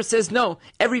 Then the Gemara says no,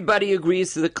 everybody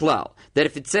agrees to the klal, that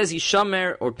if it says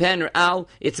yishamer or pen or al,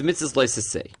 it's a mitzvah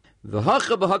loisaseh.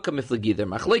 V'hacha b'haka miflagider.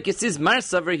 Machlokes is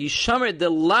marsaver hishamer de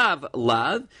lav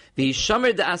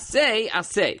v'hishamer de asei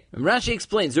asei. And Rashi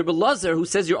explains, Rabbi Lazar, who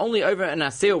says you're only over an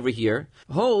asei over here,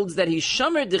 holds that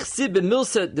hishamer dechsib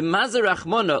b'milsa de mazer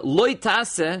rachmona loy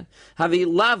taseh havi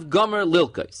lav gomer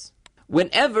lilkos.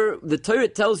 Whenever the Torah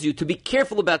tells you to be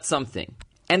careful about something,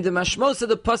 and the mashmos of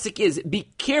the pasuk is be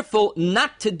careful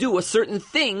not to do a certain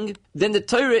thing, then the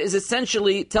Torah is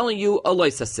essentially telling you a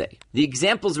lois asei. The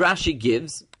examples Rashi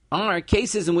gives are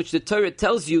cases in which the Torah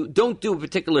tells you don't do a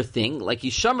particular thing, like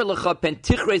Yishamer Lecha Pen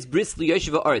Tichreis Bris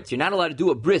Liyoshiva Aretz. You're not allowed to do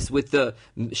a bris with the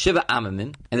Shiva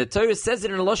Amamin, and the Torah says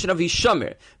it in a lashon of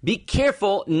Yishamer. Be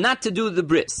careful not to do the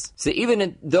bris. So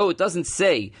even though it doesn't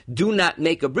say do not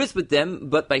make a bris with them,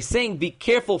 but by saying be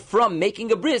careful from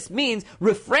making a bris means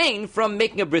refrain from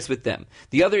making a bris with them.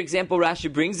 The other example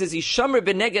Rashi brings is Yishamer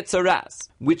Beneget Saras,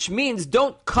 which means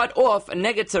don't cut off a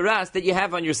neget saras that you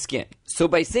have on your skin. So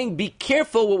by saying be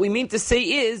careful, what we mean to say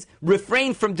is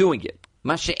refrain from doing it.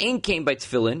 Masha'en came by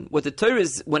tefillin. What the Torah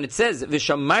is, when it says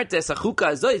Vishamarta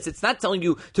esachuka azois, it's not telling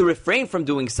you to refrain from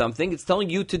doing something, it's telling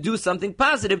you to do something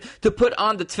positive, to put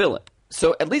on the tefillin.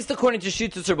 So, at least according to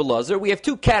Shittus Rabbi Lazar, we have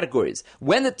two categories.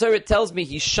 When the Torah tells me,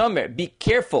 Hishamer, be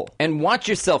careful and watch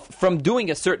yourself from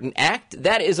doing a certain act,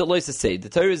 that is a lois aseh. The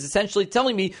Torah is essentially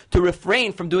telling me to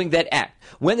refrain from doing that act.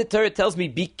 When the Torah tells me,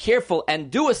 be careful and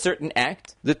do a certain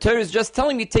act, the Torah is just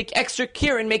telling me take extra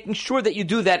care in making sure that you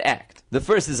do that act. The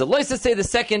first is a lois aseh, the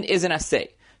second is an aseh.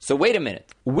 So wait a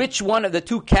minute. Which one of the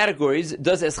two categories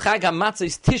does Eschag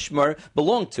HaMatzos Tishmar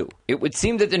belong to? It would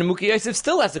seem that the Nemuki Yosef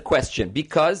still has a question,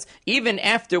 because even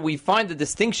after we find the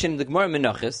distinction in the Gemara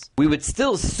Menachos, we would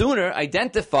still sooner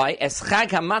identify Eschag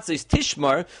HaMatzos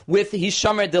Tishmar with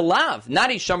Hishamer de Lav,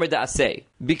 not Hishamer de Aseh.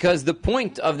 Because the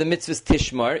point of the mitzvahs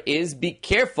Tishmar is be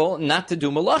careful not to do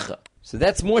malacha. So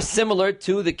that's more similar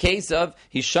to the case of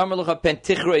Hishamer Lecha Pen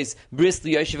Tichreis Bris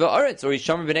Liyoshiva Aretz or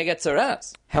Hishamer B'negat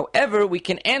Saras. However, we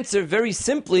can answer very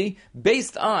simply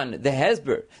based on the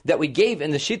hesber that we gave in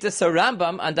the Shittas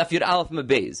Rambam on Daf Yud Aleph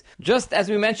Mebez. Just as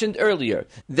we mentioned earlier,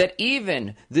 that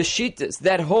even the Shittas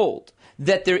that hold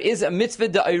that there is a mitzvah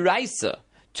da'iraisa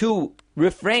to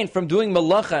refrain from doing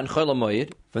malacha and chol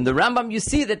hamoed, from the Rambam you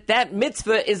see that that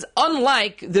mitzvah is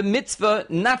unlike the mitzvah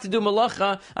not to do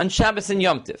malacha on Shabbos and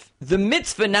Yom Tov. The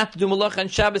mitzvah not to do malacha on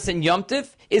Shabbos and Yom Tov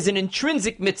is an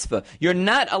intrinsic mitzvah. You're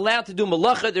not allowed to do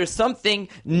malacha. There's something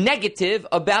negative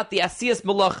about the asiyas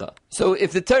malacha. So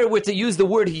if the Torah were to use the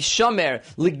word hishamer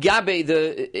ligabe,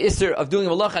 the isser of doing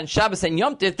malacha on Shabbos and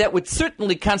Yom Tov, that would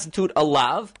certainly constitute a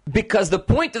lav, because the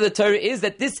point of the Torah is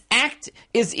that this act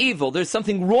is evil. There's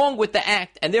something wrong with the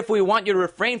act, and therefore we want you to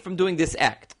refrain from doing this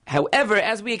act. However,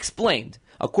 as we explained,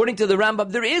 according to the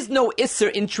Rambam, there is no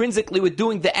isser intrinsically with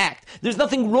doing the act. There's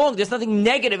nothing wrong, there's nothing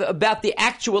negative about the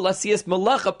actual asiyas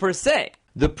malacha per se.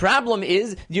 The problem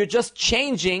is, you're just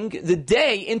changing the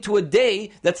day into a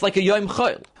day that's like a Yom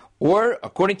Chol. Or,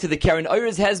 according to the Karen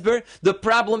Oyer's Hesber, the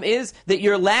problem is that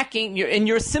you're lacking in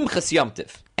your Simchas Yom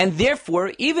Tov. And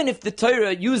therefore, even if the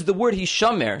Torah used the word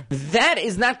Hishamer, that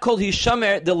is not called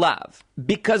Hishamer de Lav.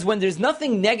 Because when there's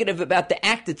nothing negative about the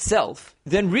act itself,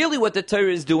 then really what the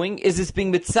Torah is doing is it's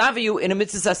being mitzaviyu in a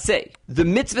mitzvah saseh. The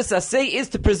mitzvah saseh is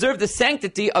to preserve the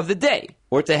sanctity of the day,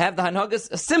 or to have the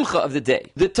hanhagas simcha of the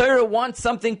day. The Torah wants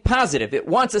something positive. It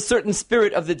wants a certain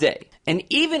spirit of the day. And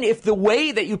even if the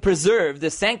way that you preserve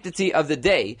the sanctity of the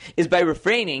day is by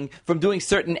refraining from doing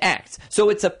certain acts, so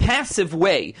it's a passive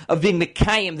way of being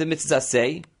mekayim the mitzvah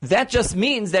saseh, that just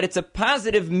means that it's a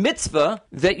positive mitzvah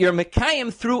that you're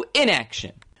mekayim through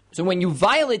inaction. So when you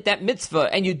violate that mitzvah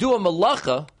and you do a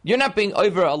malacha, you're not being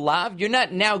over a lav, you're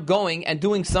not now going and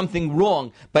doing something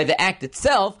wrong by the act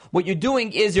itself. What you're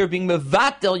doing is you're being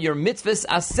mevatel your mitzvahs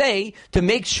asay to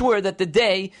make sure that the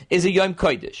day is a Yom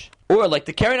Kodesh. Or like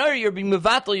the Karen Ori, you're being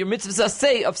mevatel your mitzvahs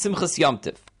asay of Simchas Yom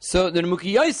Tov. So the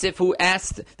Nemuki Yosef, who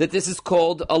asked that this is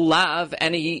called a lav,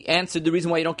 and he answered the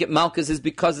reason why you don't get malchus is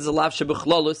because it's a lav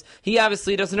shebechlolus, he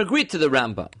obviously doesn't agree to the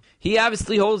Rambam. He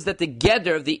obviously holds that the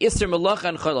geder of the Isser Malacha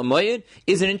and Chol HaMoed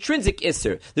is an intrinsic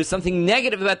Isser. There's something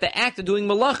negative about the act of doing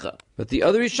Malacha. But the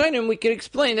other Rishonim, we can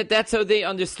explain that that's how they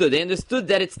understood. They understood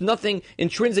that it's nothing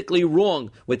intrinsically wrong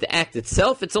with the act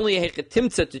itself. It's only a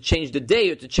hechetimtza to change the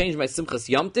day or to change my Simchas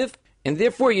Yom Tov. And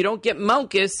therefore you don't get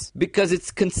malchus because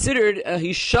it's considered a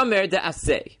hishamer de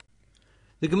aseh.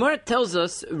 The Gemara tells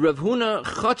us, Rav Huna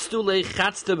chatztu le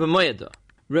chatzta b'moyeda.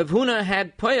 Rav Huna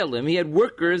had poyalim, he had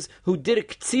workers who did a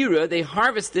ktsira, they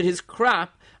harvested his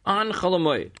crop on Chol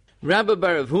HaMoed. Rabbi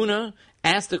bar Rav Huna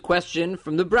asked a question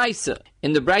from the Brisa.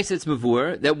 In the Brisa it's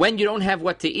mavur that when you don't have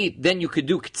what to eat, then you could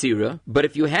do ktsira, but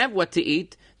if you have what to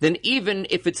eat, then even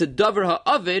if it's a davar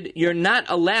ha'avid, you're not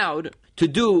allowed to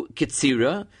do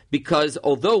kitsira, because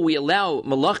although we allow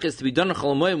malachas to be done on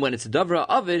Chol HaMoed when it's a davar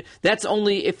ha'avid, that's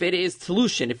only if it is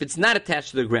telushin, if it's not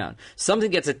attached to the ground.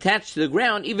 Something gets attached to the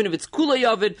ground, even if it's kulay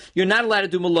avid, you're not allowed to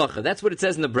do malacha. That's what it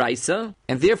says in the Brisa.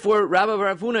 And therefore, Rabbi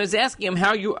Rav Huna is asking him,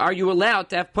 how are you allowed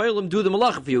to have poyalim do the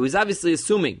malacha for you? He's obviously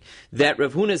assuming that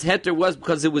Rav Huna's heter was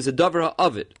because it was a davar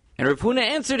ha'avid. And Rav Huna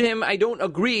answered him, I don't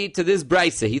agree to this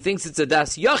Brisa. He thinks it's a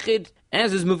das yachid,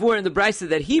 as is mavur in the Brisa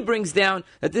that he brings down,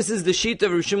 that this is the sheet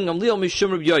of Rishon Gamliel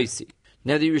Mishum Rabbi Yosi.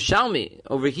 Now the Yerushalmi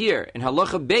over here in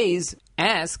Halacha Beis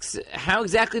asks, how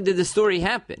exactly did the story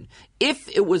happen? If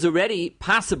it was already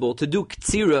possible to do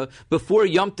ktsira before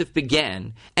Yom Tov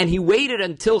began, and he waited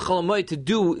until Chol HaMoed to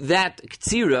do that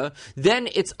ktsira, then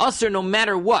it's usher no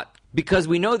matter what, because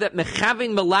we know that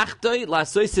mechavin malachtoi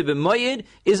la'asoyse b'moyed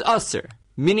is usher.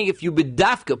 Meaning if you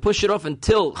bedafka, push it off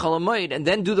until Chol HaMoed and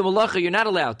then do the malacha, you're not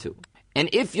allowed to. And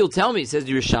if you'll tell me, says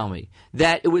the Yerushalmi,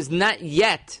 that it was not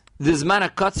yet the Zman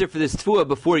HaKatzer for this Tfuah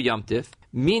before Yom Tov,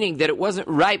 meaning that it wasn't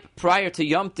ripe prior to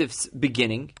Yom Tov's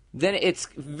beginning, then it's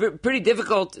pretty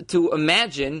difficult to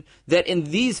imagine that in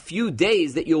these few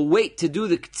days that you'll wait to do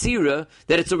the Ktsira,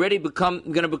 that it's already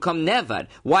going to become Nevad.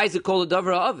 Why is it called a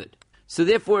Davar HaAvid? So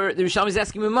therefore, the Rishalmi is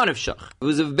asking him Manavshach. If it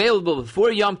was available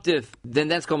before Yom Tov, then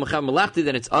that's called Mechav Malachti,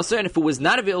 then it's Asr. And if it was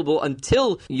not available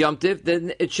until Yom Tov,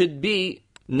 then it should be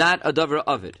not a Davar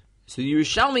Avid. So the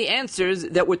Yerushalmi answers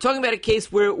that we're talking about a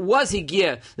case where it was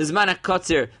Higia, the Zman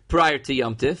HaKatzer, prior to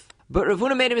Yom Tov. But Rav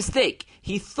Huna made a mistake.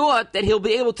 He thought that he'll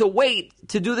be able to wait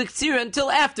to do the Ktsira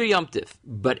until after Yom Tov.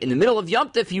 But in the middle of Yom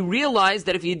Tov, he realized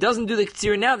that if he doesn't do the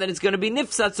Ktsira now, then it's going to be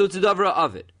Nifsat, so it's a Davar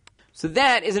Avid. So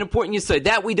that is an important yesod.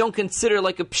 That we don't consider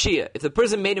like a pshia. If the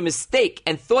person made a mistake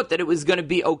and thought that it was going to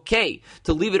be okay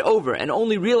to leave it over and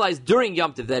only realized during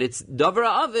Yom Tov that it's davar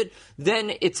avid,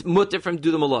 then it's mutter from do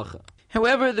the malacha.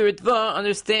 However, the Ritva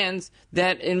understands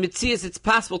that in Mitzias it's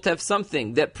possible to have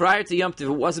something that prior to Yom Tov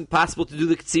it wasn't possible to do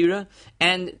the Ktsira,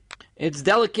 and it's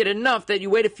delicate enough that you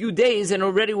wait a few days and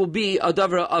already will be a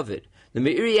davar avid. The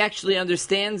Meiri actually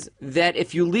understands that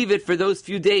if you leave it for those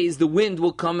few days, the wind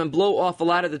will come and blow off a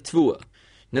lot of the tvua.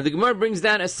 Now the Gemara brings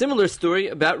down a similar story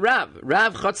about Rav.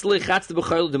 Rav chatzle chatzte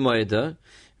b'chayil d'moyeda.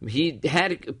 He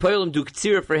had poyalim do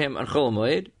ktsira for him on Chol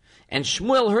HaMoed, and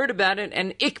Shmuel heard about it,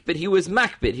 and ikbid, he was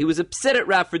makbid. He was upset at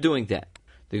Rav for doing that.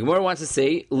 The Gemara wants to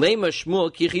say, Lema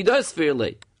Shmuel ki chidos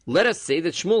firlei. Let us say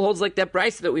that Shmuel holds like that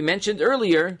brisa that we mentioned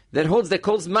earlier, that holds that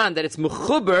kol zman, that it's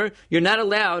mechuber, you're not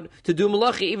allowed to do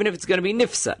malachi even if it's going to be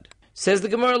nifsad. Says the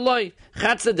Gemara loy,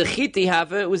 chatza dechiti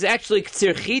have, it was actually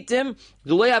ktsir chitim,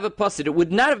 the loy have a pasid, it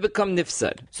would not have become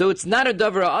nifsad. So it's not a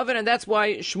davar oven, and that's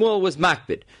why Shmuel was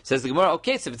makbid. Says the Gemara,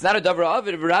 okay, so if it's not a davar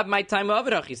oven, if Rab might time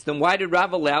oven achis, then why did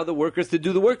Rab allow the workers to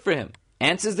do the work for him?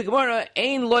 Answers the Gemara,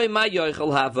 ein loy ma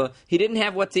yoichel hava, he didn't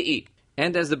have what to eat.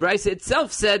 And as the Brisa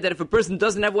itself said, that if a person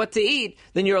doesn't have what to eat,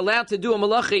 then you're allowed to do a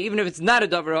malacha even if it's not a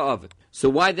davar ha'avid. So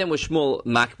why then was Shmuel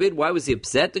makbid? Why was he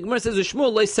upset? The Gemara says,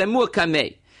 Shmuel lo semua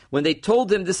kamei. When they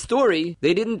told him the story,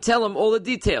 they didn't tell him all the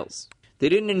details. They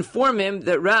didn't inform him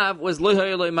that Rav was lo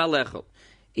hayoloi malechel.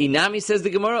 Inami, says the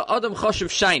Gemara, Adam Chashiv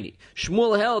Shiny.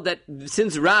 Shmuel held that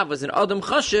since Rav was an Adam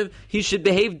Chashiv, he should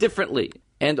behave differently.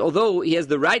 And although he has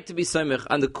the right to be samech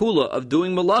on the kula of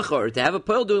doing malacha, or to have a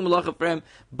pearl doing malacha for him,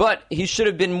 but he should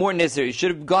have been more nizer. He should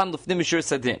have gone l'fnim mishur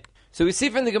sadin. So we see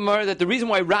from the Gemara that the reason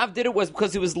why Rav did it was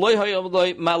because he was loy hayom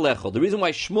loy malechol. The reason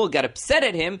why Shmuel got upset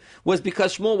at him was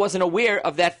because Shmuel wasn't aware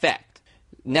of that fact.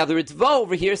 Now the Ritva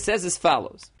over here says as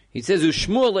follows. He says,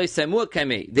 "Ushmuel loy samua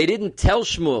kamei." They didn't tell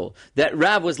Shmuel that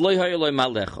Rav was loy hayom loy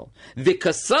malechol.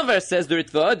 V'kasavar, says the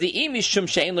Ritva, the imishum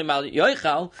shein loy mal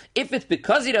yoichal. If it's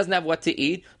because he doesn't have what to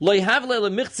eat, loy havle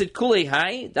lemichtzit kulei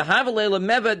hai, the havle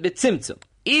lemevad betzimtzum.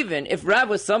 Even if Rav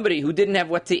was somebody who didn't have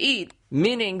what to eat,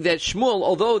 meaning that Shmuel,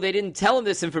 although they didn't tell him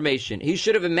this information, he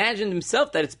should have imagined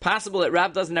himself that it's possible that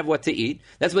Rav doesn't have what to eat.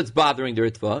 That's what's bothering the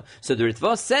Ritva. So the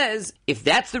Ritva says, if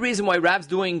that's the reason why Rav's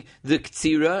doing the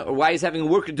Ktsira, or why he's having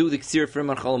work to do the Ktsira for him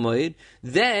on Chol Moed,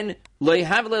 then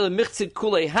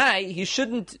he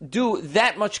shouldn't do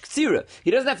that much Ktsira.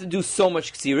 He doesn't have to do so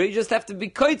much Ktsira, he just have to be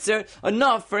koitzer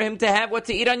enough for him to have what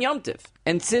to eat on Yom Tov.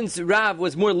 And since Rav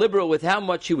was more liberal with how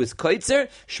much he was koitzer,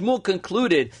 Shmuel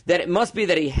concluded that it must be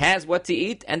that he has what to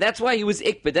eat, and that's why he was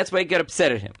ikbid, that's why he got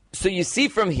upset at him. So you see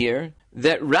from here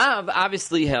that Rav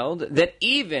obviously held that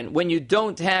even when you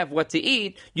don't have what to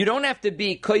eat, you don't have to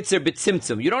be koitzer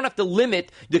b'tzimtzum. You don't have to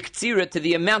limit the ktsira to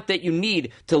the amount that you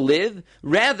need to live.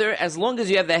 Rather, as long as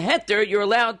you have the heter, you're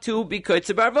allowed to be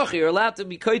koitzer barvacha. You're allowed to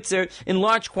be koitzer in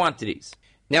large quantities.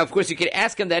 Now, of course, you could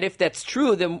ask him that if that's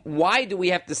true, then why do we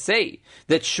have to say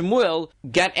that Shmuel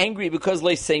got angry because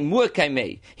loy seimua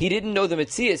kaimei? He didn't know the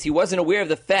Metzias. He wasn't aware of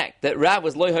the fact that Rav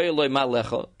was loy hoya loy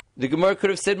malecha. The Gemara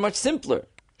could have said much simpler.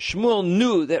 Shmuel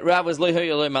knew that Rav was loy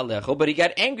hoya loy malecha, but he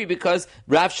got angry because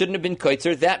Rav shouldn't have been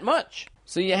koitzer that much.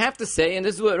 So you have to say, and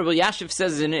this is what Rabbi Yashiv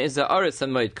says in his Aretz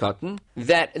on Moed Katan,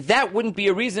 that wouldn't be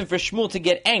a reason for Shmuel to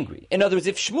get angry. In other words,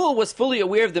 if Shmuel was fully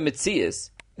aware of the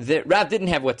Metzias, that Rav didn't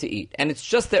have what to eat. And it's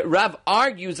just that Rav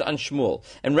argues on Shmuel.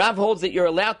 And Rav holds that you're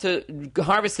allowed to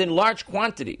harvest in large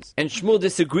quantities. And Shmuel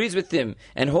disagrees with him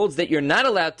and holds that you're not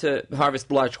allowed to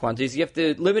harvest large quantities. You have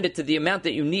to limit it to the amount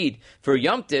that you need for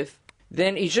Yom Tif.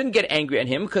 Then he shouldn't get angry at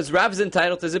him because Rav is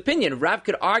entitled to his opinion. Rav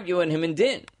could argue on him in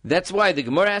din. That's why the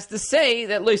Gemara has to say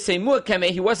that lo seimua kamei,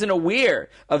 he wasn't aware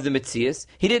of the Metzias.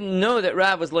 He didn't know that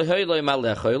Rav was lo hoy lo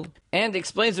malechol. And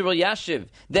explains to Rabbi Yashiv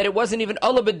that it wasn't even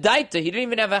Allah B'daita. He didn't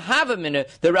even have a havamina.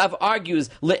 The Rav argues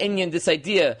le'inyan, this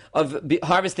idea of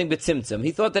harvesting b'tzimtzum.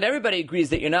 He thought that everybody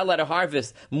agrees that you're not allowed to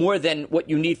harvest more than what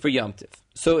you need for Yom Tiv.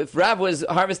 So if Rav was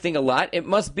harvesting a lot, it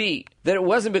must be that it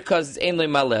wasn't because it's ein le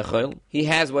malechol. He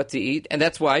has what to eat, and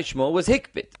that's why Shmuel was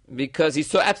hikbit, because he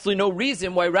saw absolutely no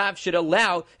reason why Rav should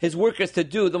allow his workers to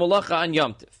do the malacha on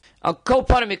Yom Tiv. Al kol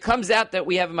panim, it comes out that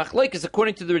we have a machlokes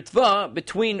according to the Ritva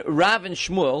between Rav and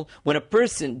Shmuel. When a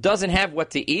person doesn't have what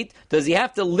to eat, does he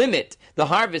have to limit the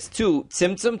harvest to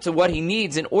tzimtzum, to what he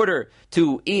needs in order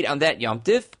to eat on that Yom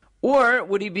Tif? Or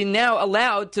would he be now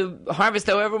allowed to harvest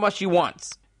however much he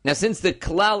wants? Now, since the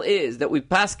klal is that we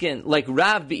paskin like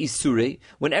Rav be'isuri,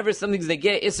 whenever something's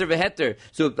negeh iser v'heter,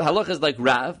 so halacha is like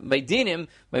Rav. By dinim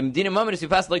amaris we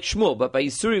pass like Shmuel, but by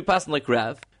isuri we pass like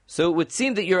Rav. So it would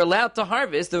seem that you're allowed to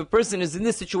harvest if a person is in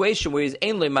this situation where he's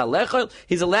ein le malechol,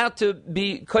 he's allowed to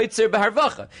be koitzer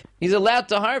b'harvacha. He's allowed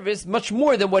to harvest much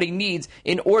more than what he needs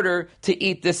in order to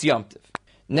eat this Yom Tov.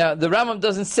 Now, the Rambam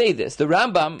doesn't say this. The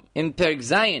Rambam in Perek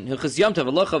Zayin, Hilchos Yom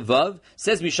Tov Halacha Vav,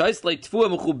 says Mishayis le tfua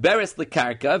mechuberes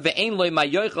lekarka ve'ein lo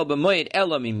mayochel b'moed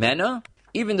ela mimena.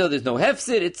 Even though there's no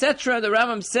hefsid, etc., the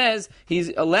Rambam says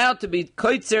he's allowed to be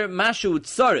koitzer mashu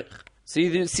tzarich. So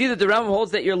you see that the Rambam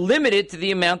holds that you're limited to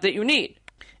the amount that you need.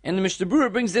 And the Mishnah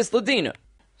Berurah brings this ladina.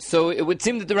 So it would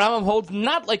seem that the Rambam holds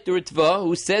not like the Ritva,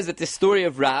 who says that the story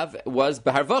of Rav was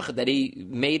b'harvacha, that he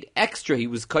made extra, he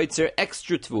was koitzer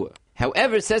extra tvua.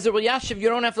 However, says the Rabbi Yashiv, you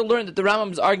don't have to learn that the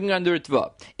Rambam is arguing on the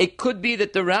Ritva. It could be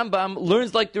that the Rambam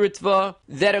learns like the Ritva,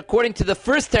 that according to the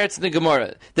first teretz in the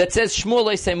Gemara, that says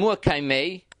Shmuel seimua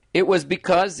kaimei, it was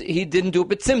because he didn't do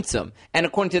b'tzimtzum. And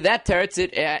according to that teretz,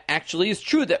 it actually is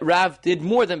true that Rav did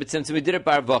more than b'tzimtzum, he did it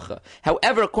b'harvacha.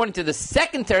 However, according to the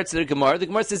second teretz of the Gemara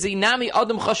says, Inami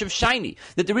Adam Chashiv Shiny,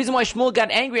 that the reason why Shmuel got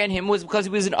angry at him was because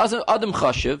he was an Adam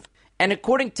Chashiv. And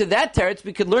according to that teretz,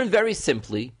 we could learn very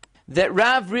simply that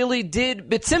Rav really did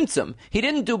b'tzimtzum. He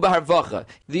didn't do b'harvacha.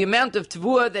 The amount of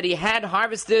tvua that he had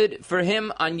harvested for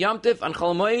him on Yom Tif, on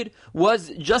Chol Moed, was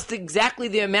just exactly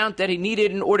the amount that he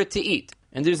needed in order to eat.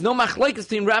 And there's no machlokes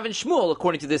between Rav and Shmuel,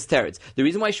 according to this teretz. The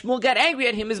reason why Shmuel got angry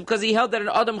at him is because he held that an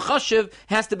Adam Chashiv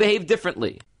has to behave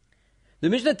differently. The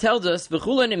Mishnah tells us,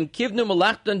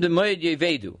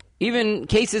 even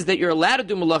cases that you're allowed to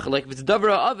do malacha, like if it's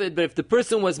davra avid, but if the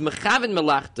person was mechaven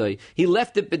malachtai, he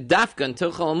left it bedafka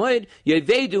until Chol Moed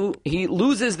Yevedu, he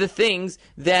loses the things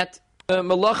that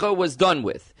malacha was done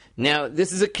with. Now,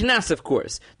 this is a knas, of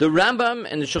course. The Rambam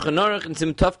and the Shulchan Aruch and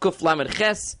Sim Tov Kuf Lamed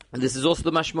Ches, and this is also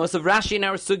the mashmos of Rashi in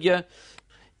our sugya,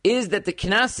 is that the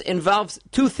knas involves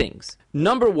two things.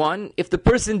 Number one, if the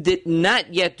person did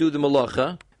not yet do the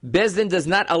malacha, Bezdin does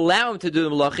not allow him to do the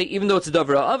malacha, even though it's a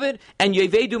davra avid, and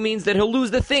yevedu means that he'll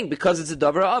lose the thing because it's a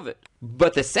davra avid.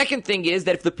 But the second thing is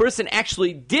that if the person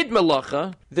actually did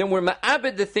malacha, then we're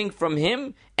ma'abed the thing from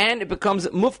him, and it becomes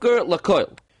mufker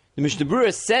lakoil. The Mishnah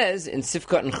Berurah says in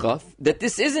Sifkat and Chaf that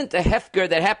this isn't a hefker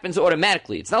that happens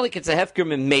automatically. It's not like it's a hefker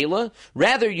memela.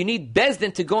 Rather, you need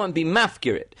Bezdin to go and be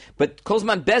mafkir it. But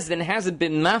Kozman Bezdin hasn't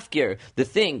been mafkir the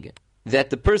thing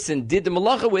that the person did the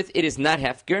malacha with, it is not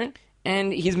hefker.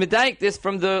 And he's medayik this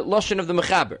from the lashon of the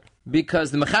Mechaber, because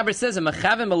the Mechaber says a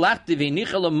Mechaven malachti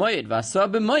ve'nicha l'moyed v'asa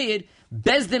b'moyed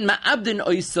bezdin ma'abdin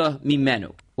oisa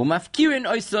mimenu u'mafkirin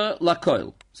oisa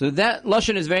lakoil. So that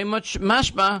lashon is very much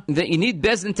mashma that you need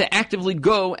bezdin to actively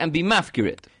go and be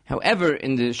mafkirit. However,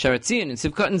 in the Sharatzian in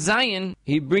Sivkat and Zayin,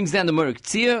 he brings down the Moed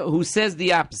Katan who says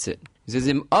the opposite. He says,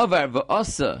 "Im avar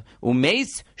va'asa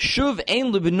umeis shuv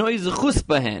ein lebnoi zechus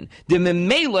bahen de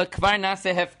memela kvar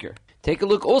nase hefker." Take a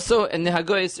look also in the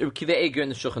Hagoyis Reb Kiva Eger in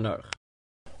the Shulchan Aruch.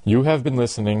 You have been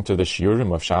listening to the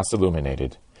Shiurim of Shas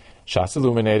Illuminated. Shas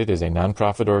Illuminated is a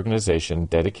non-profit organization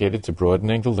dedicated to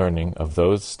broadening the learning of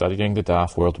those studying the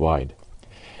daf worldwide.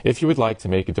 If you would like to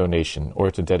make a donation or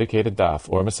to dedicate a daf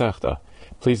or masechta,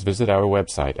 please visit our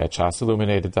website at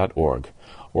shasilluminated.org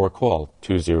or call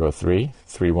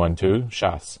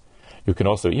 203-312-SHAS. You can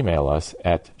also email us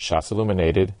at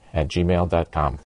shasilluminated@gmail.com.